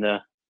similar in the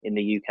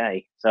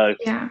UK. So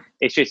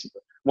it's just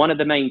one of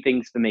the main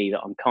things for me that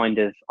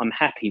I'm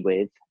happy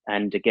with,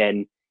 and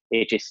again,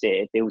 it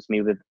fills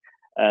me with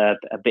a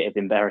bit of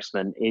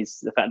embarrassment, is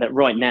the fact that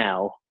right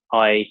now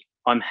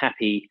I'm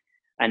happy,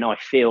 and I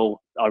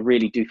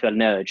really do feel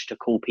an urge to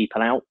call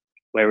people out,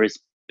 whereas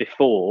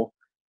before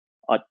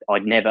I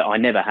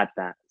never had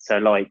that.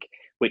 So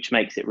which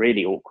makes it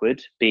really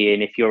awkward,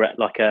 being if you're at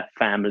a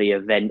family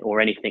event or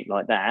anything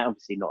like that,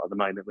 obviously not at the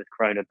moment with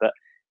Corona, but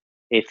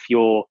if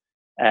you're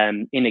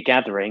in a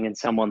gathering and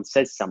someone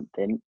says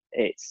something,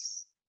 it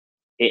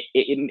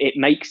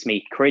makes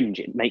me cringe.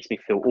 It makes me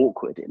feel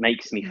awkward. It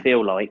makes me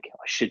feel like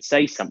I should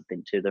say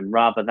something to them,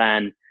 rather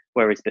than,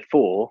 whereas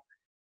before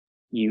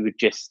you would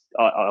just,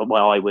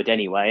 I would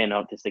anyway. And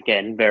I'm just,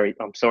 again,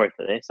 I'm sorry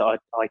for this. I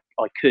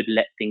could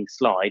let things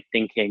slide,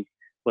 thinking,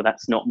 well,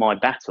 that's not my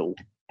battle.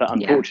 But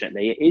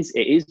unfortunately, it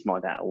is my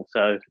battle.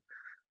 So.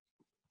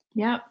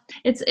 Yeah,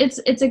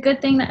 it's a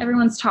good thing that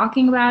everyone's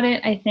talking about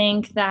it. I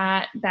think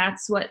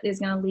that's what is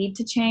going to lead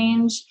to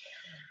change.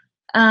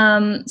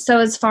 So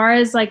as far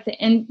as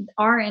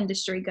our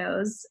industry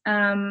goes,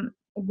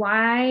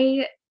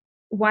 why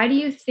do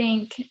you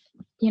think,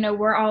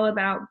 we're all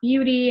about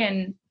beauty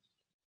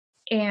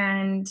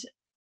and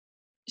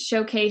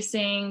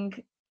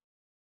showcasing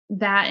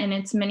that in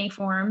its many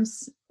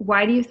forms?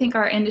 Why do you think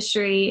our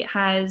industry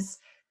has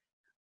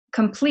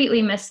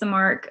completely missed the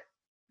mark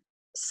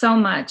so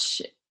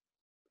much,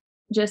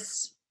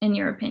 just in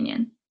your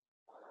opinion?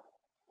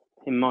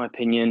 In my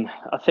opinion,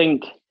 I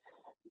think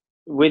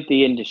with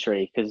the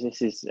industry, because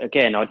this is,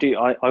 again,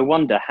 I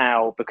wonder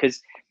how, because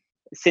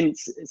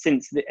since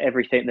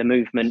everything, the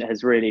movement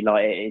has really,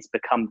 like, it's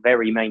become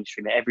very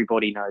mainstream.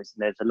 Everybody knows,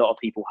 and there's a lot of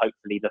people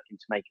hopefully looking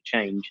to make a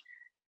change.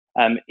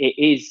 It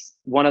is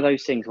one of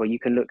those things where you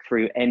can look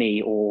through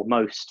any or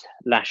most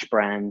lash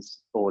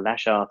brands or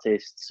lash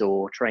artists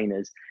or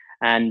trainers,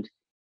 and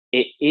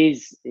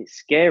it's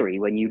scary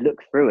when you look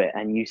through it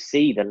and you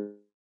see the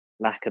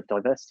lack of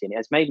diversity. And it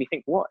has made me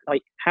think,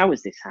 how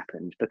has this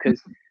happened?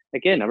 Because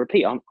again, I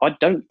repeat, I'm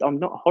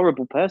not a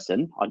horrible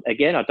person.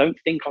 I don't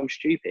think I'm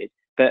stupid,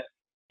 but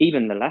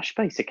even the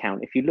Lashbase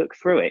account, if you look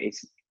through it,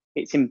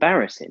 it's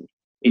embarrassing.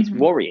 It's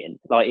worrying.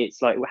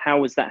 It's like,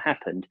 how has that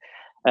happened?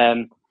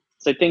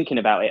 So thinking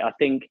about it, I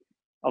think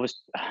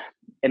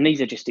and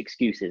these are just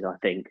excuses, I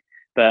think,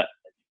 but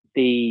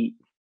the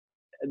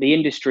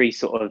industry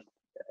sort of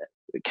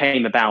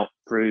came about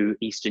through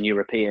Eastern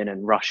European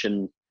and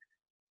Russian,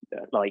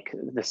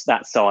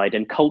 that side,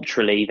 and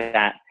culturally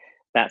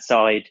that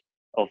side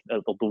of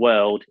the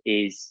world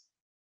is,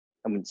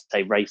 I wouldn't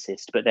say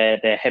racist, but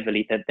they're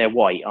heavily, they're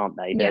white, aren't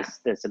they? Yeah.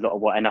 There's a lot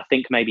of white, and I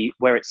think maybe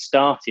where it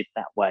started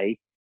that way,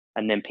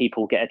 and then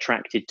people get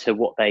attracted to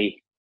what they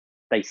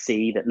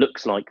see that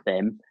looks like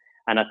them,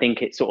 and I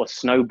think it sort of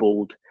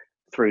snowballed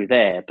through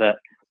there. But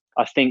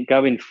I think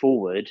going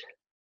forward,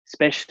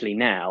 especially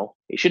now,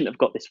 it shouldn't have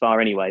got this far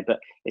anyway, but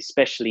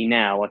especially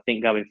now, I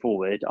think going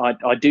forward,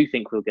 I do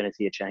think we're going to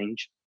see a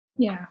change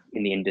in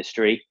the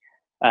industry,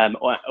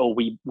 or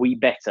we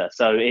better.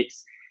 So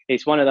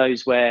it's one of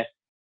those where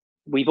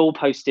we've all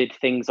posted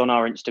things on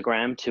our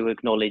Instagram to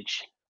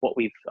acknowledge what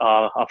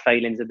our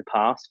failings of the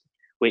past,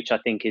 which I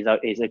think is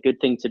a good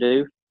thing to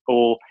do,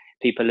 or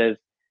people have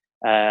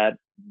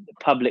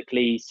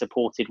publicly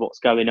supported what's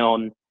going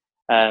on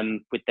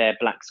with their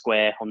black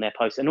square on their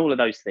posts and all of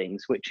those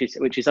things, which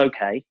is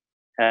okay.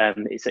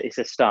 It's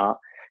a start,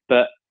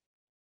 but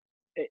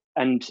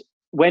and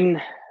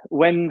when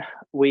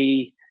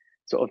we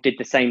sort of did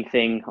the same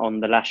thing on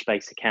the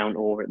Lashbase account,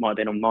 or it might have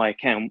been on my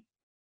account,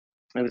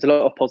 there was a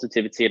lot of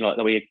positivity,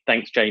 and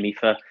thanks Jamie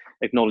for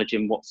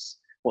acknowledging what's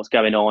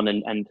going on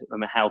and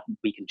how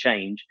we can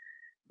change,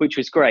 which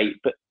was great.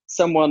 But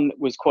someone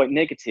was quite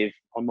negative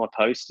on my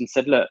post and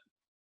said, look,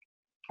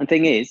 the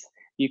thing is,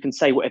 you can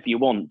say whatever you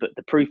want, but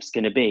the proof's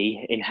going to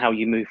be in how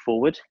you move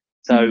forward.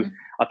 So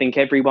I think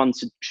everyone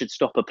should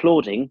stop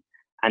applauding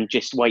and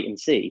just wait and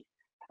see.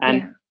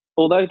 And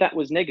although that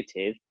was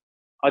negative,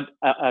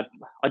 I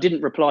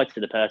didn't reply to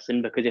the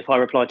person, because if I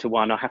reply to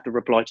one, I have to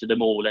reply to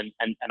them all, and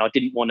I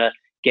didn't want to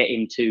get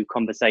into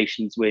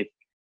conversations with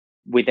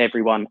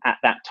everyone at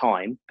that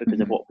time because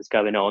of what was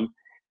going on.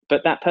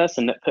 But that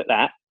person that put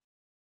that,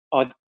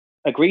 I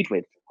agreed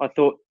with. I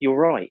thought, you're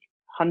right,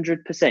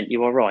 100%,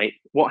 you are right.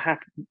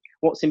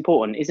 What's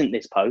important isn't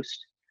this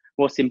post.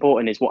 What's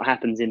important is what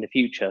happens in the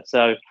future.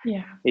 So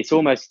it's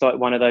almost like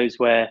one of those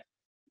where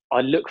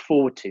I look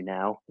forward to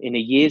now, in a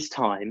year's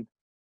time,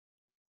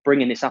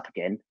 bringing this up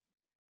again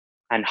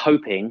and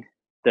hoping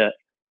that,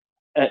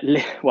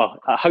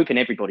 hoping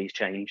everybody's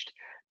changed,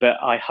 but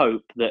I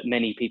hope that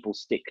many people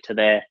stick to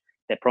their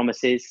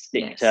promises,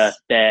 stick to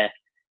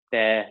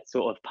their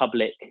sort of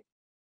public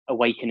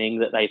awakening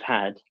that they've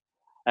had.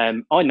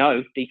 I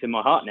know deep in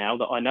my heart now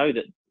that I know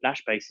that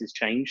Lashbase has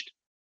changed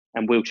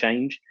and will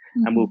change,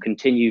 and will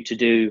continue to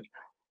do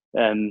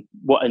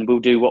we'll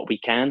do what we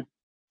can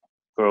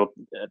for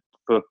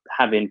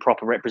having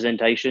proper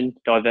representation,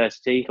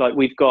 diversity. Like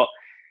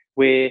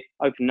we're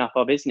opening up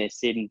our business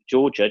in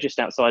Georgia, just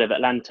outside of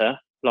Atlanta.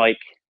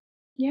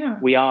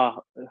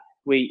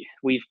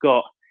 We've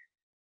got,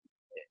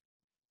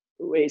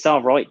 it's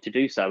our right to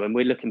do so, and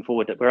we're looking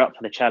forward that we're up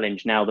for the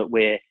challenge now that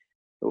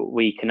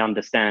we can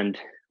understand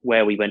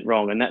where we went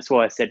wrong. And that's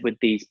why I said, with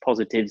these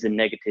positives and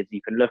negatives,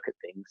 you can look at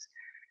things.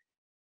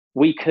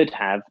 We could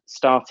have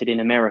started in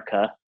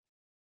America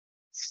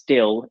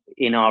still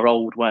in our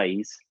old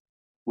ways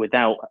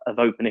without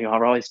opening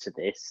our eyes to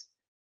this,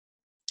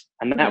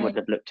 and that would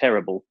have looked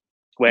terrible.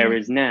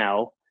 Whereas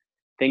now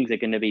things are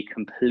going to be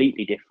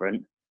completely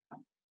different,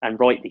 and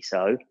rightly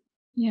so.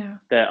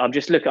 I'm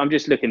just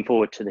looking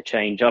forward to the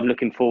change. I'm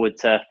looking forward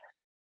to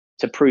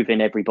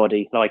proving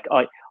everybody. Like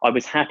I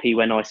was happy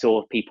when I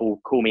saw people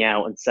call me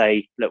out and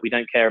say, look, we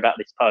don't care about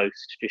this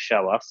post, just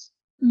show us.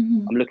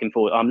 I'm looking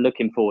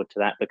forward to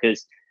that,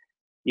 because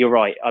you're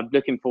right. I'm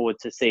looking forward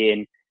to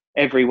seeing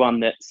everyone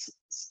that's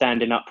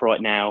standing up right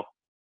now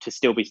to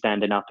still be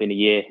standing up in a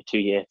year, 2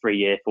 year, 3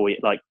 year, 4 year,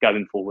 like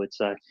going forward.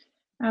 So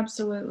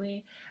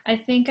absolutely. I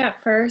think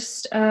at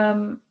first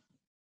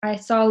I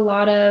saw a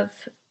lot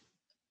of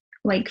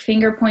like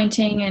finger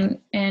pointing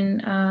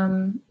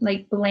and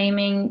like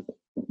blaming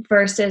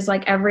versus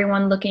like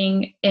everyone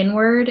looking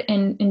inward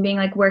and being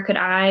like, where could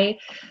I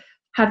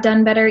have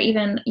done better?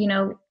 Even, you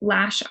know,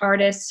 lash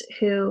artists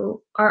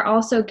who are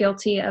also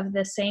guilty of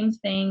the same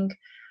thing,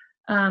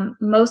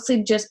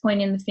 mostly just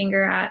pointing the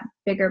finger at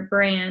bigger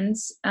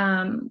brands.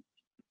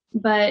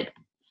 But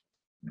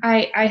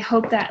I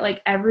hope that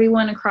like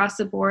everyone across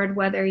the board,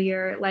 whether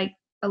you're like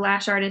a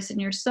lash artist and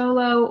you're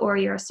solo, or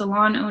you're a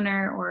salon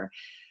owner or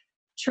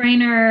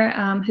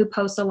trainer who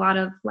posts a lot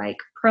of like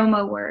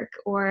promo work,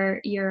 or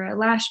you're a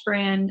lash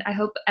brand, I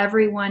hope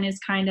everyone is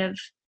kind of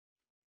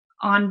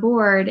on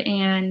board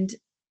and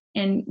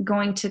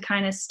going to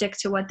kind of stick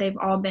to what they've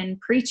all been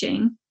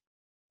preaching.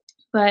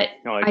 But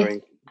no, I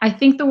agree. I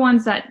think the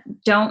ones that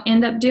don't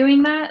end up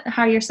doing that,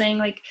 how you're saying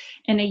like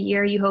in a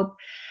year you hope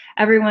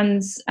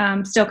everyone's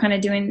still kind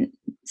of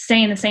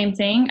saying the same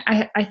thing.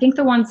 I think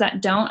the ones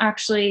that don't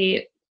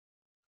actually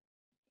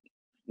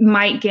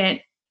might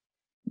get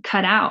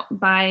cut out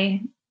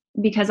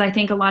because I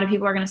think a lot of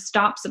people are going to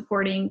stop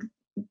supporting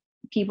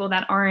people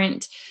that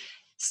aren't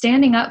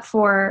standing up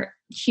for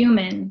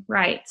human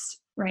rights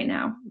right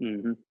now.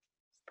 Mm-hmm.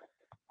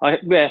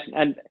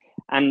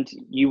 And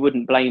you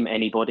wouldn't blame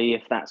anybody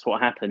if that's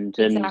what happened.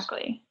 And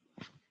exactly.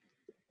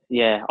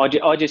 Yeah,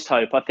 I just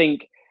hope. I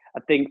think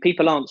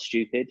people aren't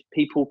stupid.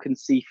 People can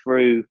see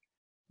through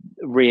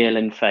real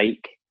and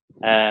fake,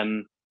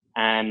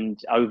 and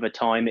over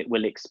time it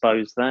will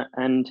expose that,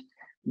 and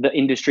the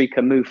industry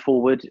can move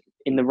forward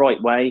in the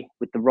right way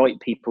with the right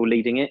people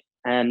leading it.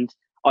 And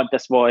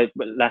that's why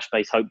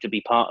Lashbase hope to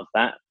be part of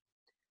that.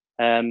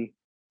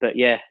 But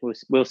yeah,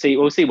 we'll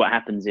see what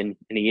happens in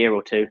a year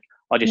or two.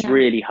 I just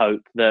really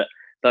hope that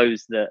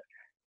those that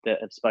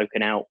have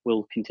spoken out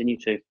will continue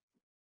to,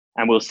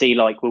 and we'll see,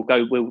 like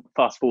we'll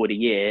fast forward a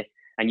year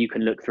and you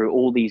can look through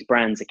all these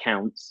brands'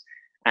 accounts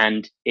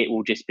and it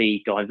will just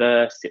be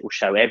diverse. It will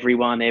show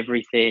everyone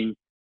everything.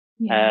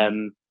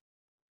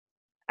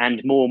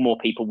 And more and more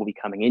people will be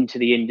coming into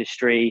the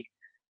industry.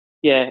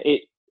 Yeah,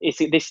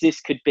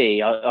 this could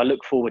be. I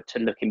look forward to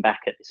looking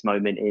back at this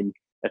moment in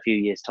a few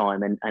years'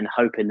 time and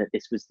hoping that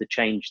this was the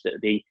change that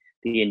the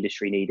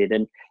industry needed.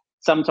 And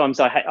sometimes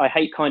I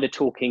hate kind of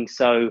talking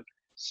so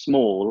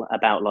small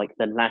about like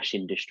the lash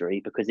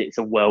industry because it's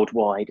a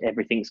worldwide,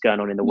 everything's going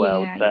on in the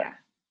world.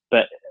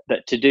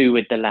 But to do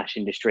with the lash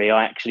industry,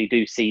 I actually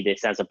do see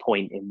this as a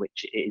point in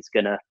which it is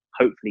going to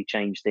hopefully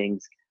change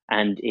things.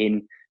 And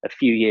in a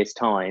few years'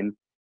 time,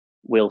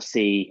 we'll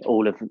see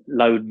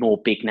load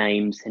more big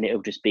names, and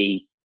it'll just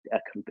be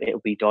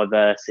it'll be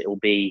diverse, it'll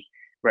be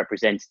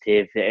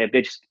representative.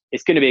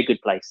 It's going to be a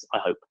good place, I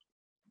hope.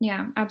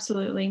 Yeah,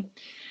 absolutely.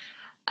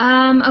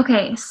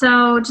 Okay,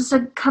 so just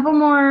a couple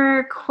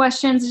more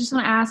questions. I just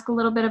want to ask a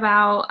little bit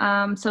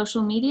about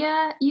social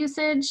media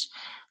usage.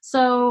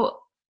 So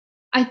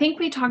I think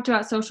we talked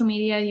about social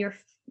media your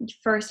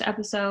first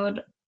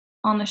episode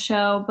on the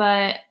show,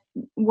 but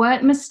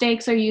what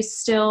mistakes are you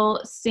still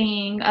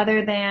seeing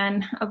other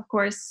than, of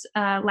course,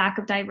 lack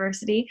of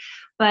diversity?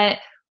 But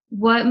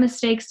what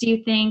mistakes do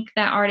you think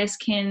that artists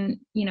can,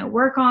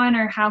 work on,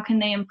 or how can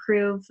they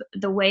improve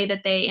the way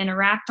that they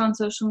interact on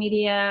social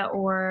media,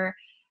 or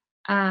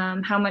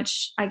how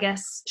much, I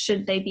guess,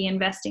 should they be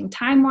investing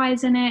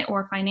time-wise in it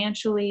or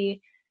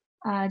financially?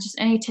 Just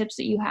any tips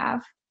that you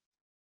have.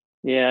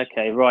 Yeah,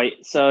 okay, right.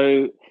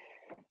 So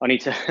I need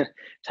to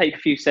take a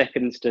few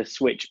seconds to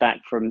switch back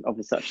from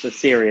obviously such a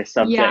serious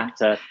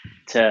subject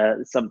to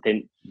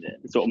something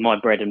sort of my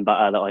bread and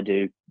butter that I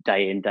do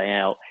day in, day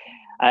out.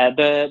 At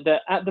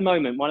the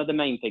moment, one of the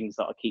main things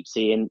that I keep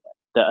seeing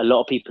that a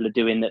lot of people are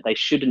doing that they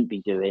shouldn't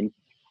be doing,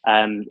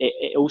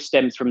 it all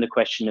stems from the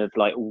question of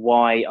like,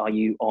 why are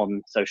you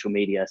on social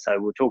media? So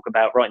we'll talk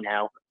about right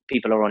now,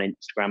 people are on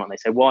Instagram, aren't they?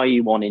 So why are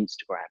you on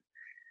Instagram?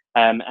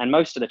 And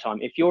most of the time,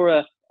 if you're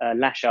a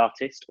lash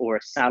artist or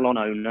a salon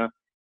owner,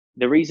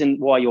 the reason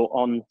why you're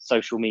on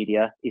social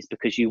media is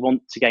because you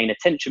want to gain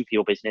attention for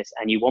your business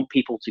and you want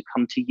people to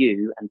come to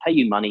you and pay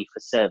you money for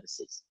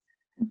services.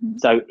 Mm-hmm.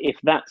 So if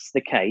that's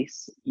the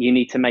case, you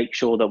need to make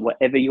sure that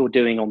whatever you're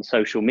doing on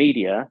social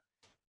media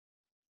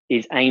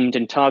is aimed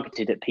and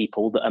targeted at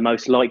people that are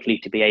most likely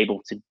to be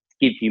able to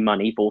give you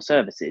money for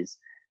services.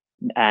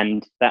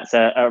 And that's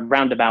a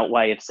roundabout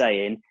way of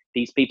saying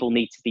these people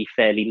need to be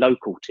fairly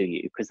local to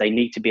you because they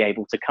need to be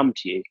able to come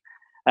to you.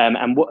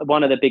 And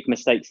one of the big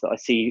mistakes that I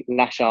see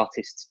lash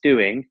artists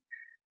doing,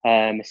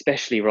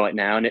 especially right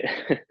now, and it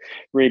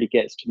really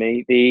gets to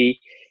me,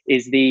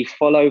 is the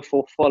follow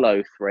for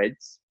follow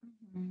threads,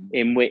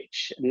 in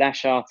which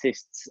lash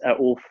artists are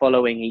all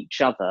following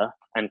each other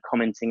and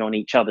commenting on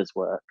each other's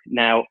work.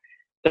 Now,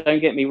 don't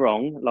get me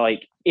wrong,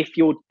 like if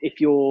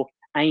your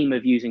aim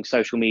of using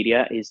social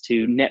media is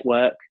to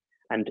network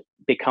and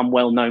become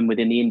well known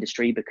within the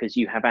industry because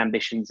you have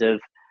ambitions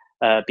of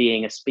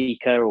being a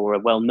speaker or a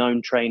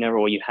well-known trainer,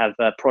 or you have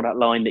a product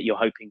line that you're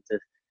hoping to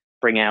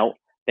bring out,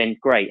 then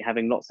great.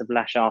 Having lots of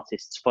lash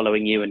artists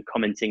following you and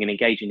commenting and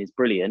engaging is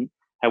brilliant.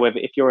 However,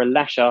 if you're a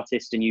lash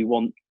artist and you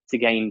want to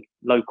gain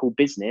local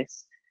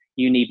business,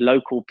 you need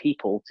local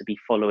people to be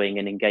following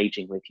and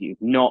engaging with you,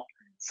 not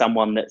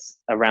someone that's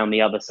around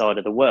the other side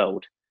of the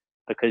world.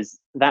 because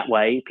that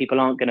way people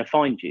aren't going to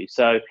find you.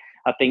 So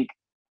I think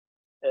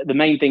the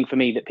main thing for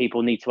me that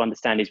people need to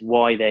understand is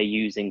why they're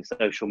using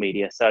social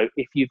media. So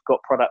if you've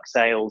got product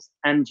sales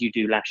and you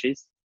do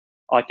lashes,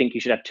 I think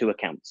you should have two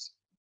accounts.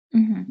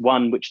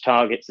 One which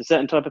targets a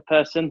certain type of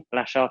person,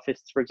 lash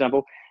artists, for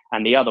example,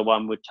 and the other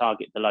one would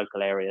target the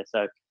local area.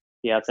 So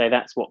yeah, I'd say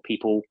that's what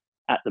people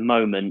at the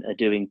moment are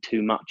doing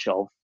too much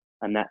of,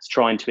 and that's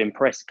trying to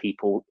impress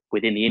people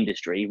within the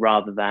industry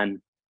rather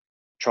than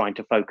trying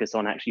to focus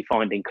on actually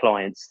finding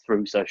clients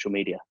through social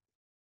media.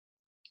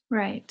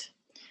 Right.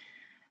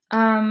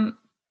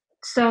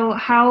 So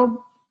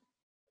how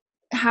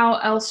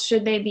else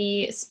should they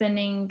be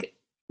spending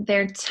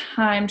their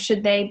time?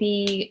 Should they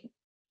be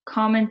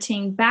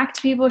commenting back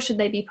to people? Should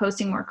they be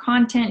posting more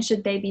content?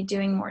 Should they be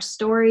doing more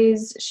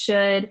stories?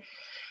 What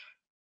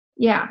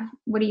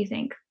do you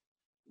think?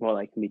 What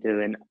they can be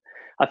doing.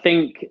 I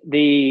think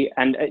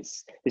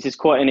this is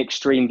quite an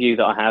extreme view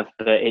that I have,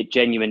 but it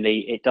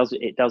genuinely,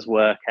 it does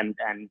work.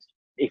 And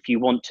if you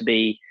want to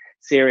be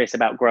serious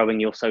about growing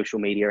your social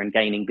media and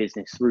gaining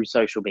business through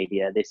social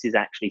media, this is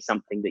actually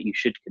something that you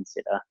should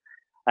consider.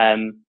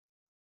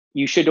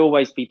 You should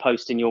always be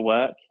posting your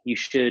work. You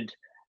should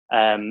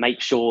make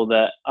sure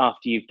that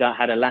after you've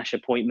had a lash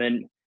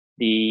appointment,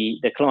 the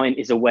client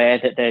is aware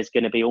that there's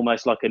going to be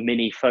almost like a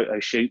mini photo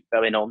shoot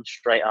going on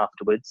straight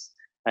afterwards,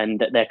 and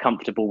that they're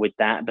comfortable with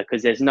that,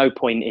 because there's no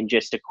point in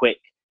just a quick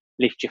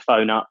lift your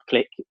phone up,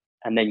 click,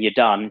 and then you're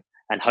done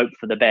and hope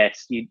for the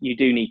best. You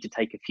do need to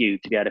take a few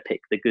to be able to pick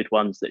the good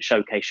ones that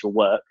showcase your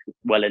work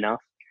well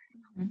enough.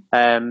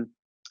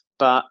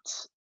 But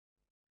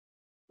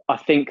I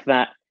think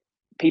that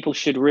people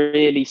should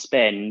really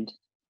spend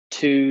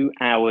 2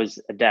 hours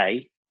a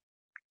day.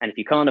 And if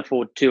you can't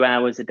afford 2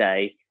 hours a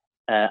day,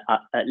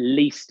 at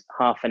least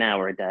half an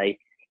hour a day.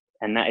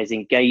 And that is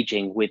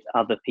engaging with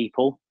other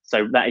people.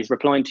 So that is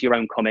replying to your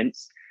own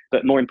comments.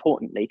 But more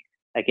importantly,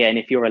 again,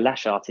 if you're a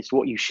lash artist,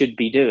 what you should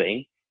be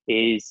doing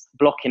is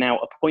blocking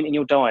out a point in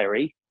your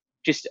diary,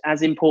 just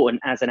as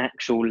important as an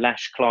actual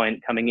lash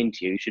client coming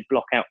into you. You should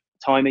block out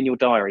time in your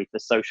diary for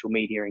social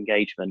media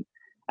engagement.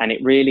 And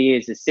it really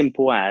is as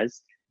simple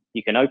as,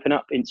 you can open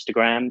up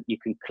Instagram, you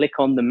can click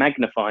on the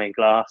magnifying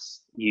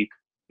glass, you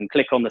can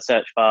click on the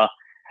search bar,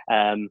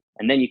 and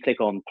then you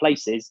click on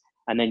places,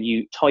 and then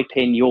you type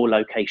in your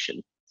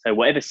location. So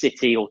whatever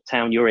city or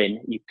town you're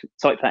in, you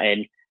type that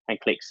in and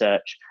click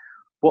search.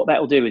 What that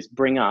will do is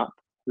bring up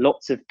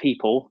lots of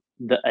people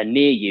that are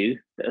near you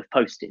that have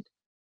posted.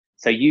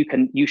 So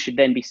you should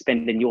then be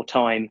spending your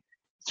time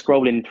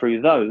scrolling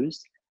through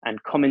those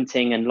and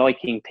commenting and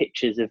liking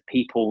pictures of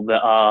people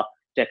that are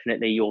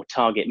definitely your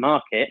target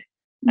market.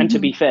 And to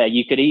be fair,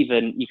 you could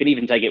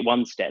even take it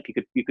one step.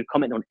 You could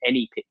comment on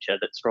any picture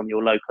that's from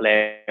your local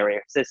area.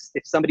 So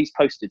if somebody's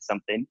posted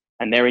something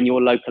and they're in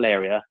your local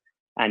area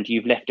and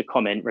you've left a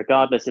comment,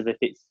 regardless of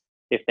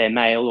if they're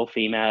male or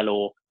female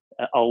or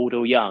old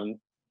or young,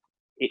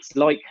 it's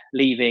like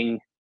leaving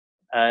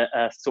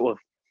a sort of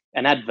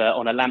an advert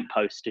on a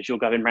lamppost as you're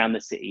going around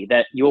the city.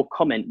 That your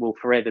comment will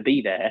forever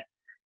be there.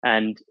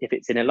 And if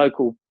it's in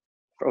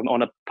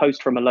on a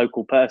post from a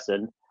local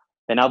person,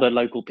 then other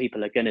local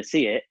people are going to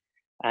see it.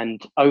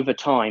 And over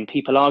time,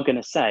 people are going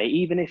to say,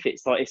 even if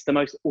it's the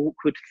most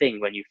awkward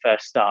thing when you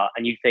first start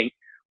and you think,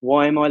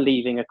 why am I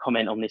leaving a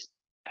comment on this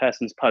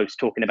person's post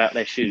talking about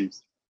their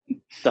shoes?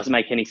 Doesn't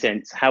make any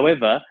sense.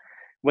 However,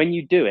 when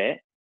you do it,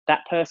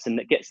 that person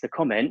that gets the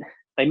comment,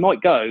 they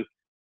might go,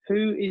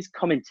 who is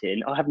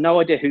commenting? I have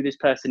no idea who this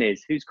person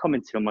is. Who's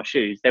commenting on my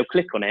shoes? They'll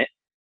click on it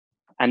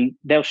and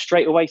they'll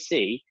straight away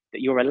see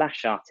that you're a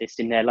lash artist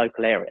in their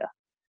local area.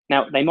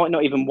 Now, they might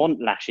not even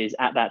want lashes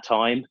at that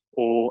time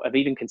or have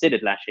even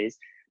considered lashes,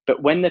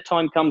 but when the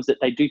time comes that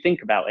they do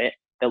think about it,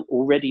 they'll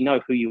already know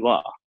who you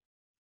are.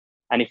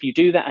 And if you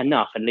do that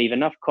enough and leave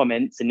enough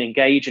comments and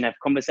engage and have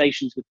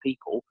conversations with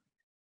people,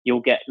 you'll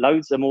get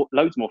loads more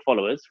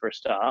followers for a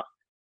start,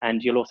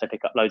 and you'll also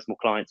pick up loads more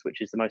clients, which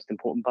is the most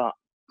important part.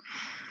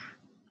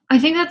 I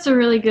think that's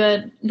really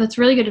good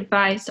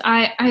advice.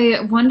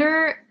 I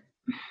wonder,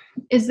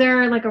 is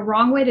there like a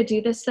wrong way to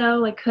do this though?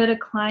 Like, could a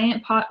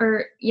client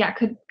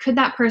could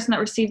that person that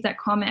receives that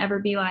comment ever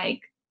be like,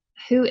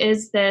 who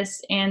is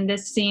this? And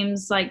this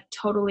seems like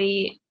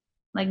totally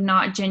like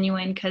not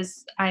genuine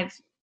because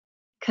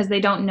they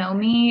don't know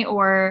me,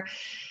 or.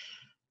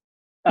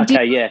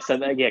 Okay. Yeah. So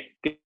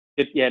good.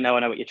 Yeah. No,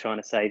 I know what you're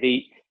trying to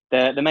say.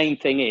 The main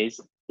thing is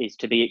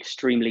to be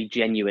extremely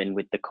genuine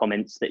with the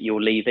comments that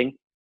you're leaving.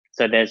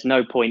 So there's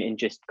no point in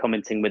just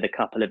commenting with a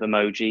couple of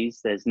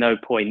emojis. There's no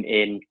point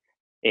in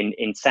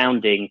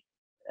sounding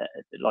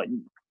like,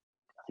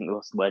 I think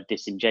what's the word,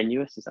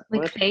 disingenuous, is that the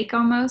like word? Fake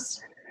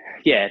almost?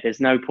 Yeah, there's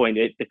no point,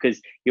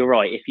 because you're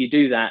right. If you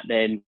do that,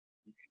 then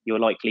you're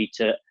likely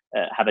to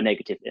have a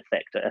negative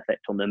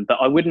effect on them. But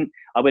I wouldn't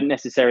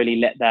necessarily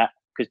let that,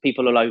 because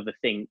people will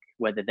overthink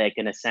whether they're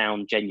going to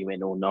sound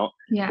genuine or not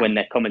when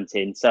they're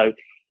commenting. So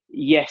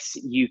yes,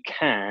 you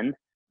can,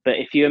 but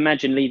if you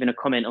imagine leaving a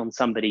comment on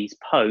somebody's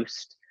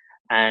post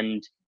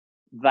and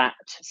that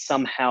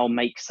somehow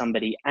makes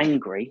somebody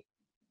angry,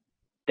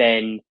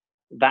 then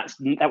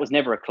that was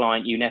never a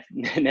client you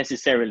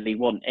necessarily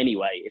want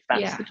anyway, if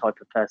that's the type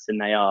of person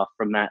they are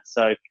from that.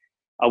 So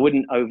I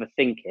wouldn't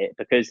overthink it,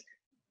 because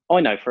I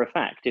know for a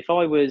fact, if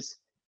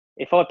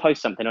I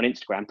post something on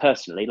Instagram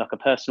personally, like a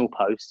personal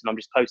post, and I'm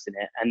just posting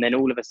it, and then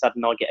all of a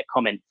sudden I get a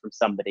comment from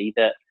somebody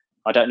that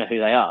I don't know who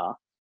they are,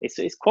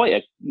 it's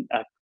quite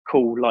a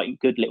cool, like,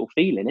 good little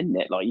feeling, isn't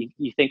it? Like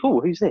you think, oh,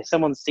 who's this?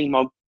 Someone's seen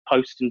my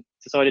post and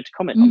decided to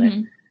comment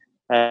on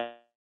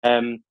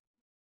it.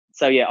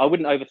 So yeah, I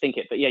wouldn't overthink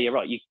it, but yeah, you're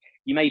right.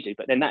 You may do,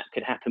 but then that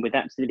could happen with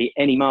absolutely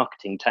any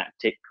marketing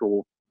tactic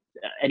or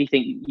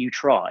anything you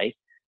try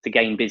to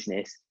gain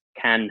business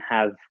can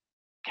have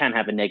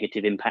a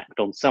negative impact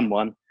on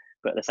someone,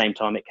 but at the same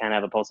time, it can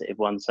have a positive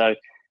one. So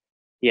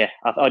yeah,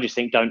 I just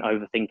think don't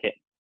overthink it.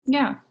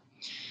 Yeah.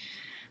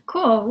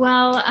 Cool.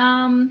 Well,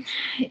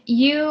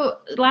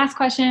 last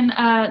question,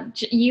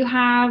 you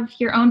have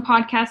your own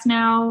podcast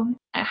now.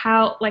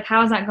 How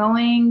is that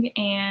going?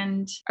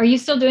 And are you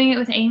still doing it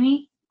with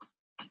Amy?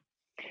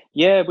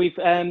 Yeah, we've,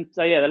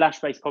 the Lash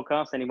Base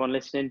podcast, anyone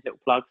listening, little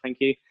plug, thank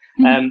you.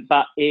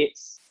 But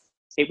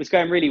it was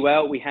going really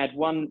well. We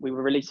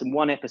were releasing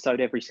one episode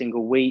every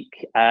single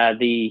week.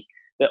 The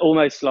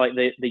almost like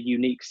the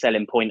unique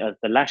selling point of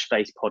the Lash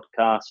Base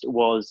podcast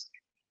was,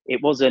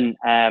 it wasn't,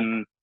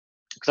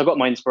 because I got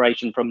my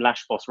inspiration from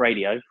Lash Boss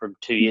Radio from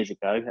 2 years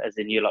ago, as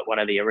in you're like one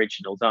of the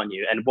originals, aren't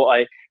you? And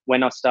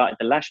when I started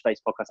the Lash Base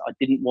podcast, I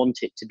didn't want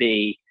it to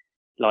be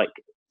like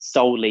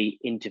solely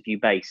interview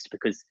based,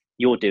 because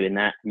you're doing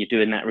that and you're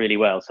doing that really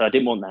well. So I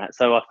didn't want that.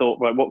 So I thought,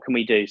 right, what can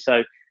we do?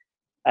 So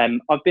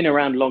I've been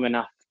around long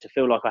enough to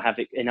feel like I have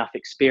enough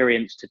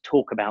experience to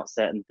talk about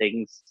certain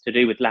things to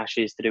do with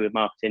lashes, to do with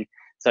marketing.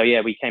 So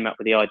yeah, we came up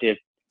with the idea of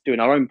doing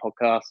our own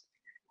podcast.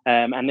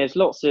 And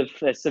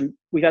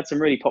we've had some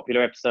really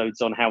popular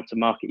episodes on how to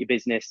market your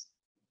business,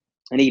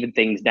 and even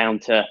things down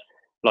to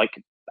like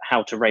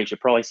how to raise your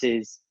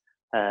prices,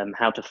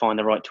 how to find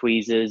the right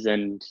tweezers,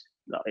 and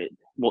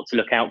what to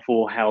look out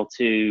for, how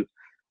to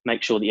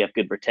make sure that you have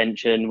good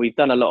retention. We've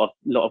done a lot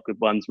of good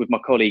ones with my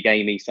colleague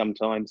Amy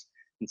sometimes,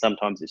 and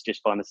sometimes it's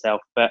just by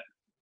myself. But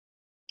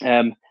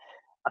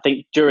I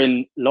think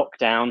during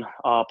lockdown,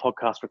 our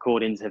podcast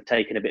recordings have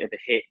taken a bit of a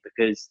hit,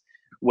 because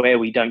where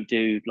we don't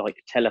do like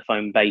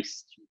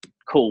telephone-based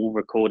call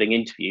recording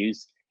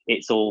interviews,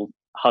 it's all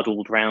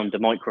huddled round a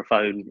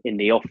microphone in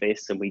the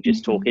office and we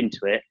just talk into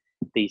it.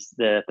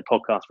 The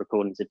podcast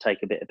recordings would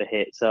take a bit of a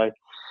hit. So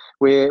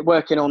we're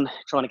working on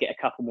trying to get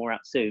a couple more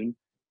out soon,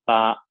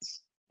 but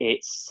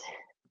it's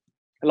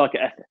like,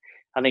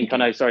 I think, I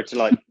know, sorry to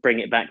like bring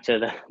it back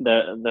to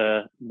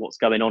the what's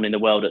going on in the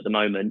world at the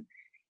moment.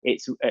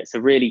 It's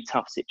a really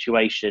tough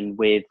situation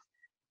with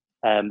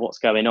what's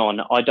going on.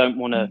 I don't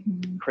want to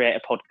create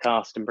a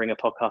podcast and bring a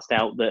podcast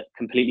out that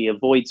completely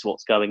avoids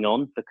what's going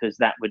on, because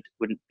that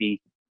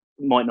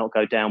might not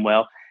go down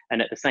well.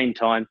 And at the same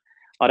time,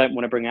 I don't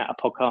want to bring out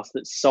a podcast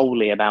that's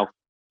solely about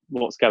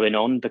what's going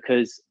on,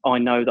 because I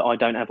know that I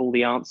don't have all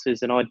the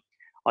answers, and I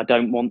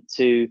don't want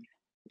to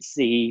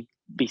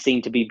be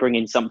seen to be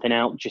bringing something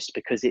out just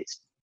because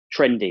it's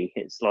trendy.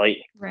 It's like,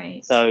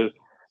 right. So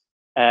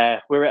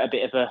we're at a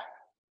bit of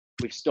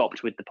we've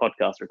stopped with the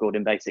podcast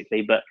recording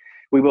basically, but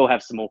we will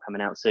have some more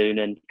coming out soon,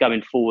 and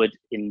going forward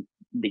in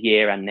the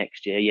year and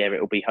next year, yeah,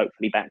 it'll be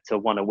hopefully back to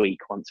one a week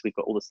once we've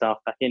got all the staff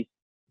back in.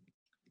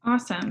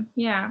 Awesome.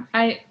 Yeah.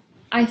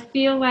 I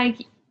feel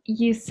like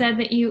you said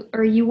that you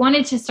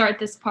wanted to start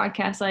this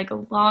podcast like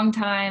a long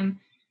time,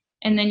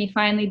 and then you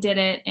finally did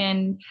it.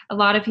 And a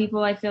lot of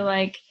people, I feel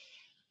like,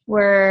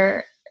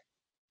 were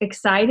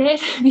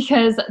excited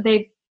because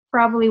they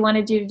probably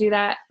wanted you to do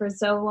that for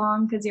so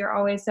long, because you're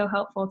always so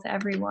helpful to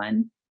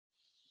everyone.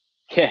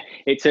 Yeah,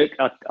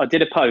 I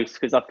did a post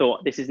because I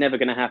thought this is never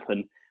going to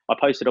happen. I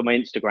posted on my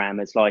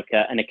Instagram as like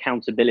an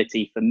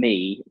accountability for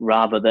me,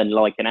 rather than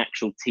like an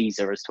actual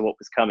teaser as to what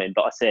was coming.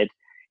 But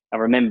I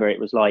remember it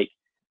was like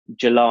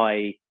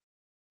July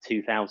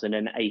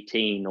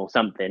 2018 or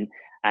something.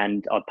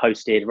 And I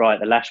posted, right,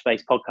 the Lash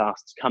Base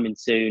podcast's coming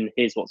soon.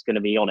 Here's what's going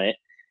to be on it.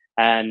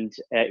 And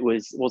it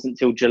wasn't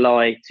till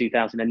July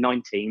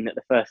 2019 that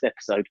the first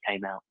episode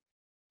came out.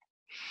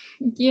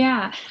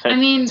 Yeah. So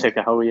it took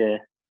a whole year.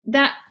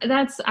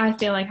 That's I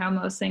feel like how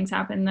most things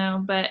happen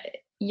though, but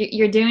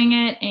you're doing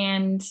it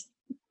and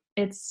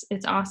it's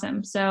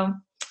awesome. So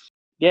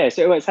yeah,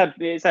 so it's had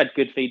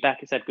good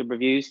feedback, it's had good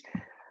reviews.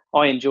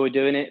 I enjoy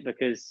doing it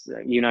because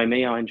you know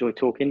me, I enjoy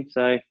talking.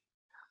 So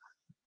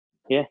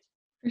yeah,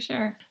 for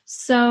sure.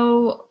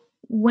 So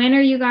when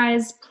are you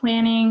guys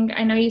planning?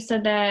 I know you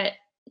said that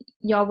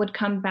y'all would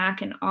come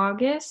back in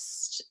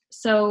August,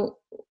 so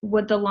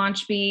would the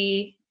launch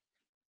be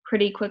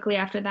pretty quickly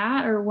after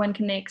that, or when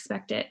can they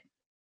expect it?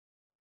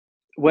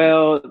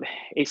 Well,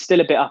 it's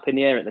still a bit up in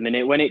the air at the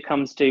minute. When it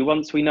comes to,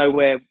 once we know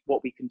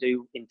what we can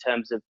do in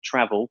terms of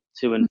travel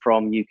to and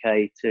from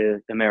UK to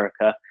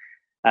America,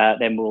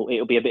 then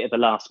it'll be a bit of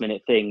a last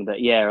minute thing.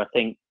 But yeah, I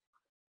think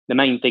the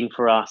main thing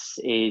for us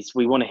is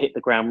we want to hit the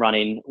ground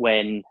running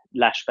when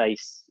Lash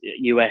Base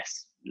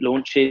US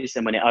launches,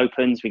 and when it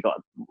opens,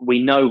 we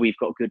know we've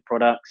got good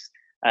products.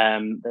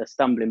 The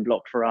stumbling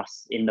block for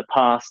us in the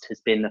past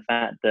has been the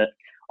fact that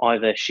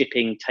either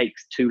shipping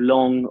takes too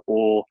long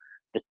or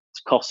the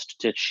cost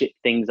to ship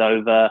things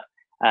over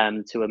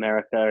to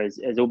America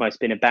has almost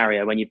been a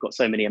barrier when you've got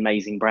so many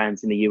amazing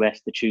brands in the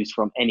US to choose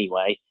from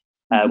anyway,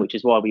 which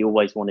is why we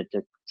always wanted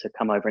to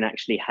come over and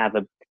actually have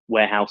a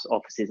warehouse,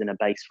 offices and a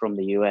base from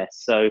the US.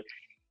 So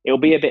it'll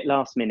be a bit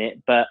last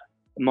minute, but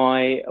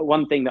my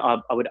one thing that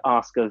I would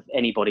ask of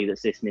anybody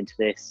that's listening to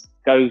this,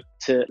 go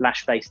to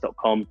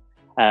lashbase.com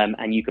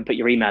and you can put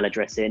your email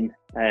address in,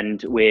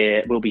 and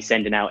we'll be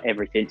sending out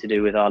everything to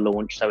do with our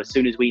launch. So as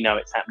soon as we know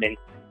it's happening,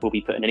 we'll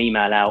be putting an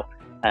email out.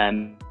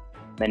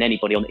 Then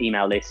anybody on the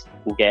email list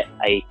will get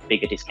a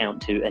bigger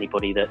discount to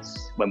anybody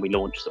that's when we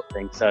launch, sort of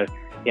thing. So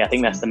yeah, I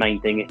think that's the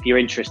main thing. If you're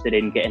interested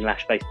in getting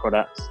Lash-based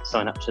products,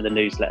 sign up to the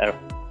newsletter.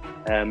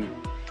 And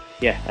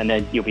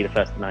then you'll be the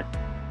first to know.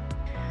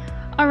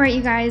 All right,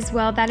 you guys.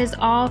 Well, that is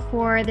all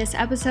for this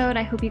episode.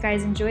 I hope you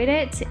guys enjoyed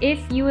it.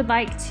 If you would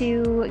like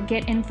to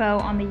get info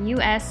on the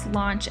US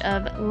launch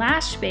of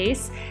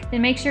Lashbase,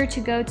 then make sure to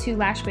go to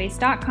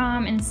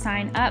lashbase.com and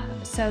sign up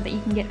so that you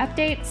can get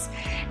updates.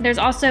 There's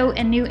also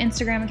a new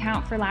Instagram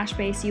account for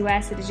Lashbase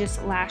US. It is just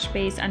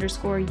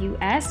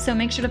lashbase_US. So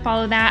make sure to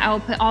follow that. I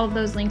will put all of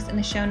those links in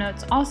the show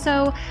notes.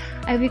 Also,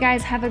 I hope you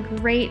guys have a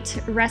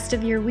great rest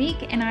of your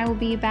week, and I will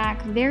be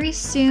back very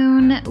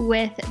soon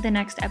with the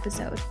next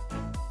episode.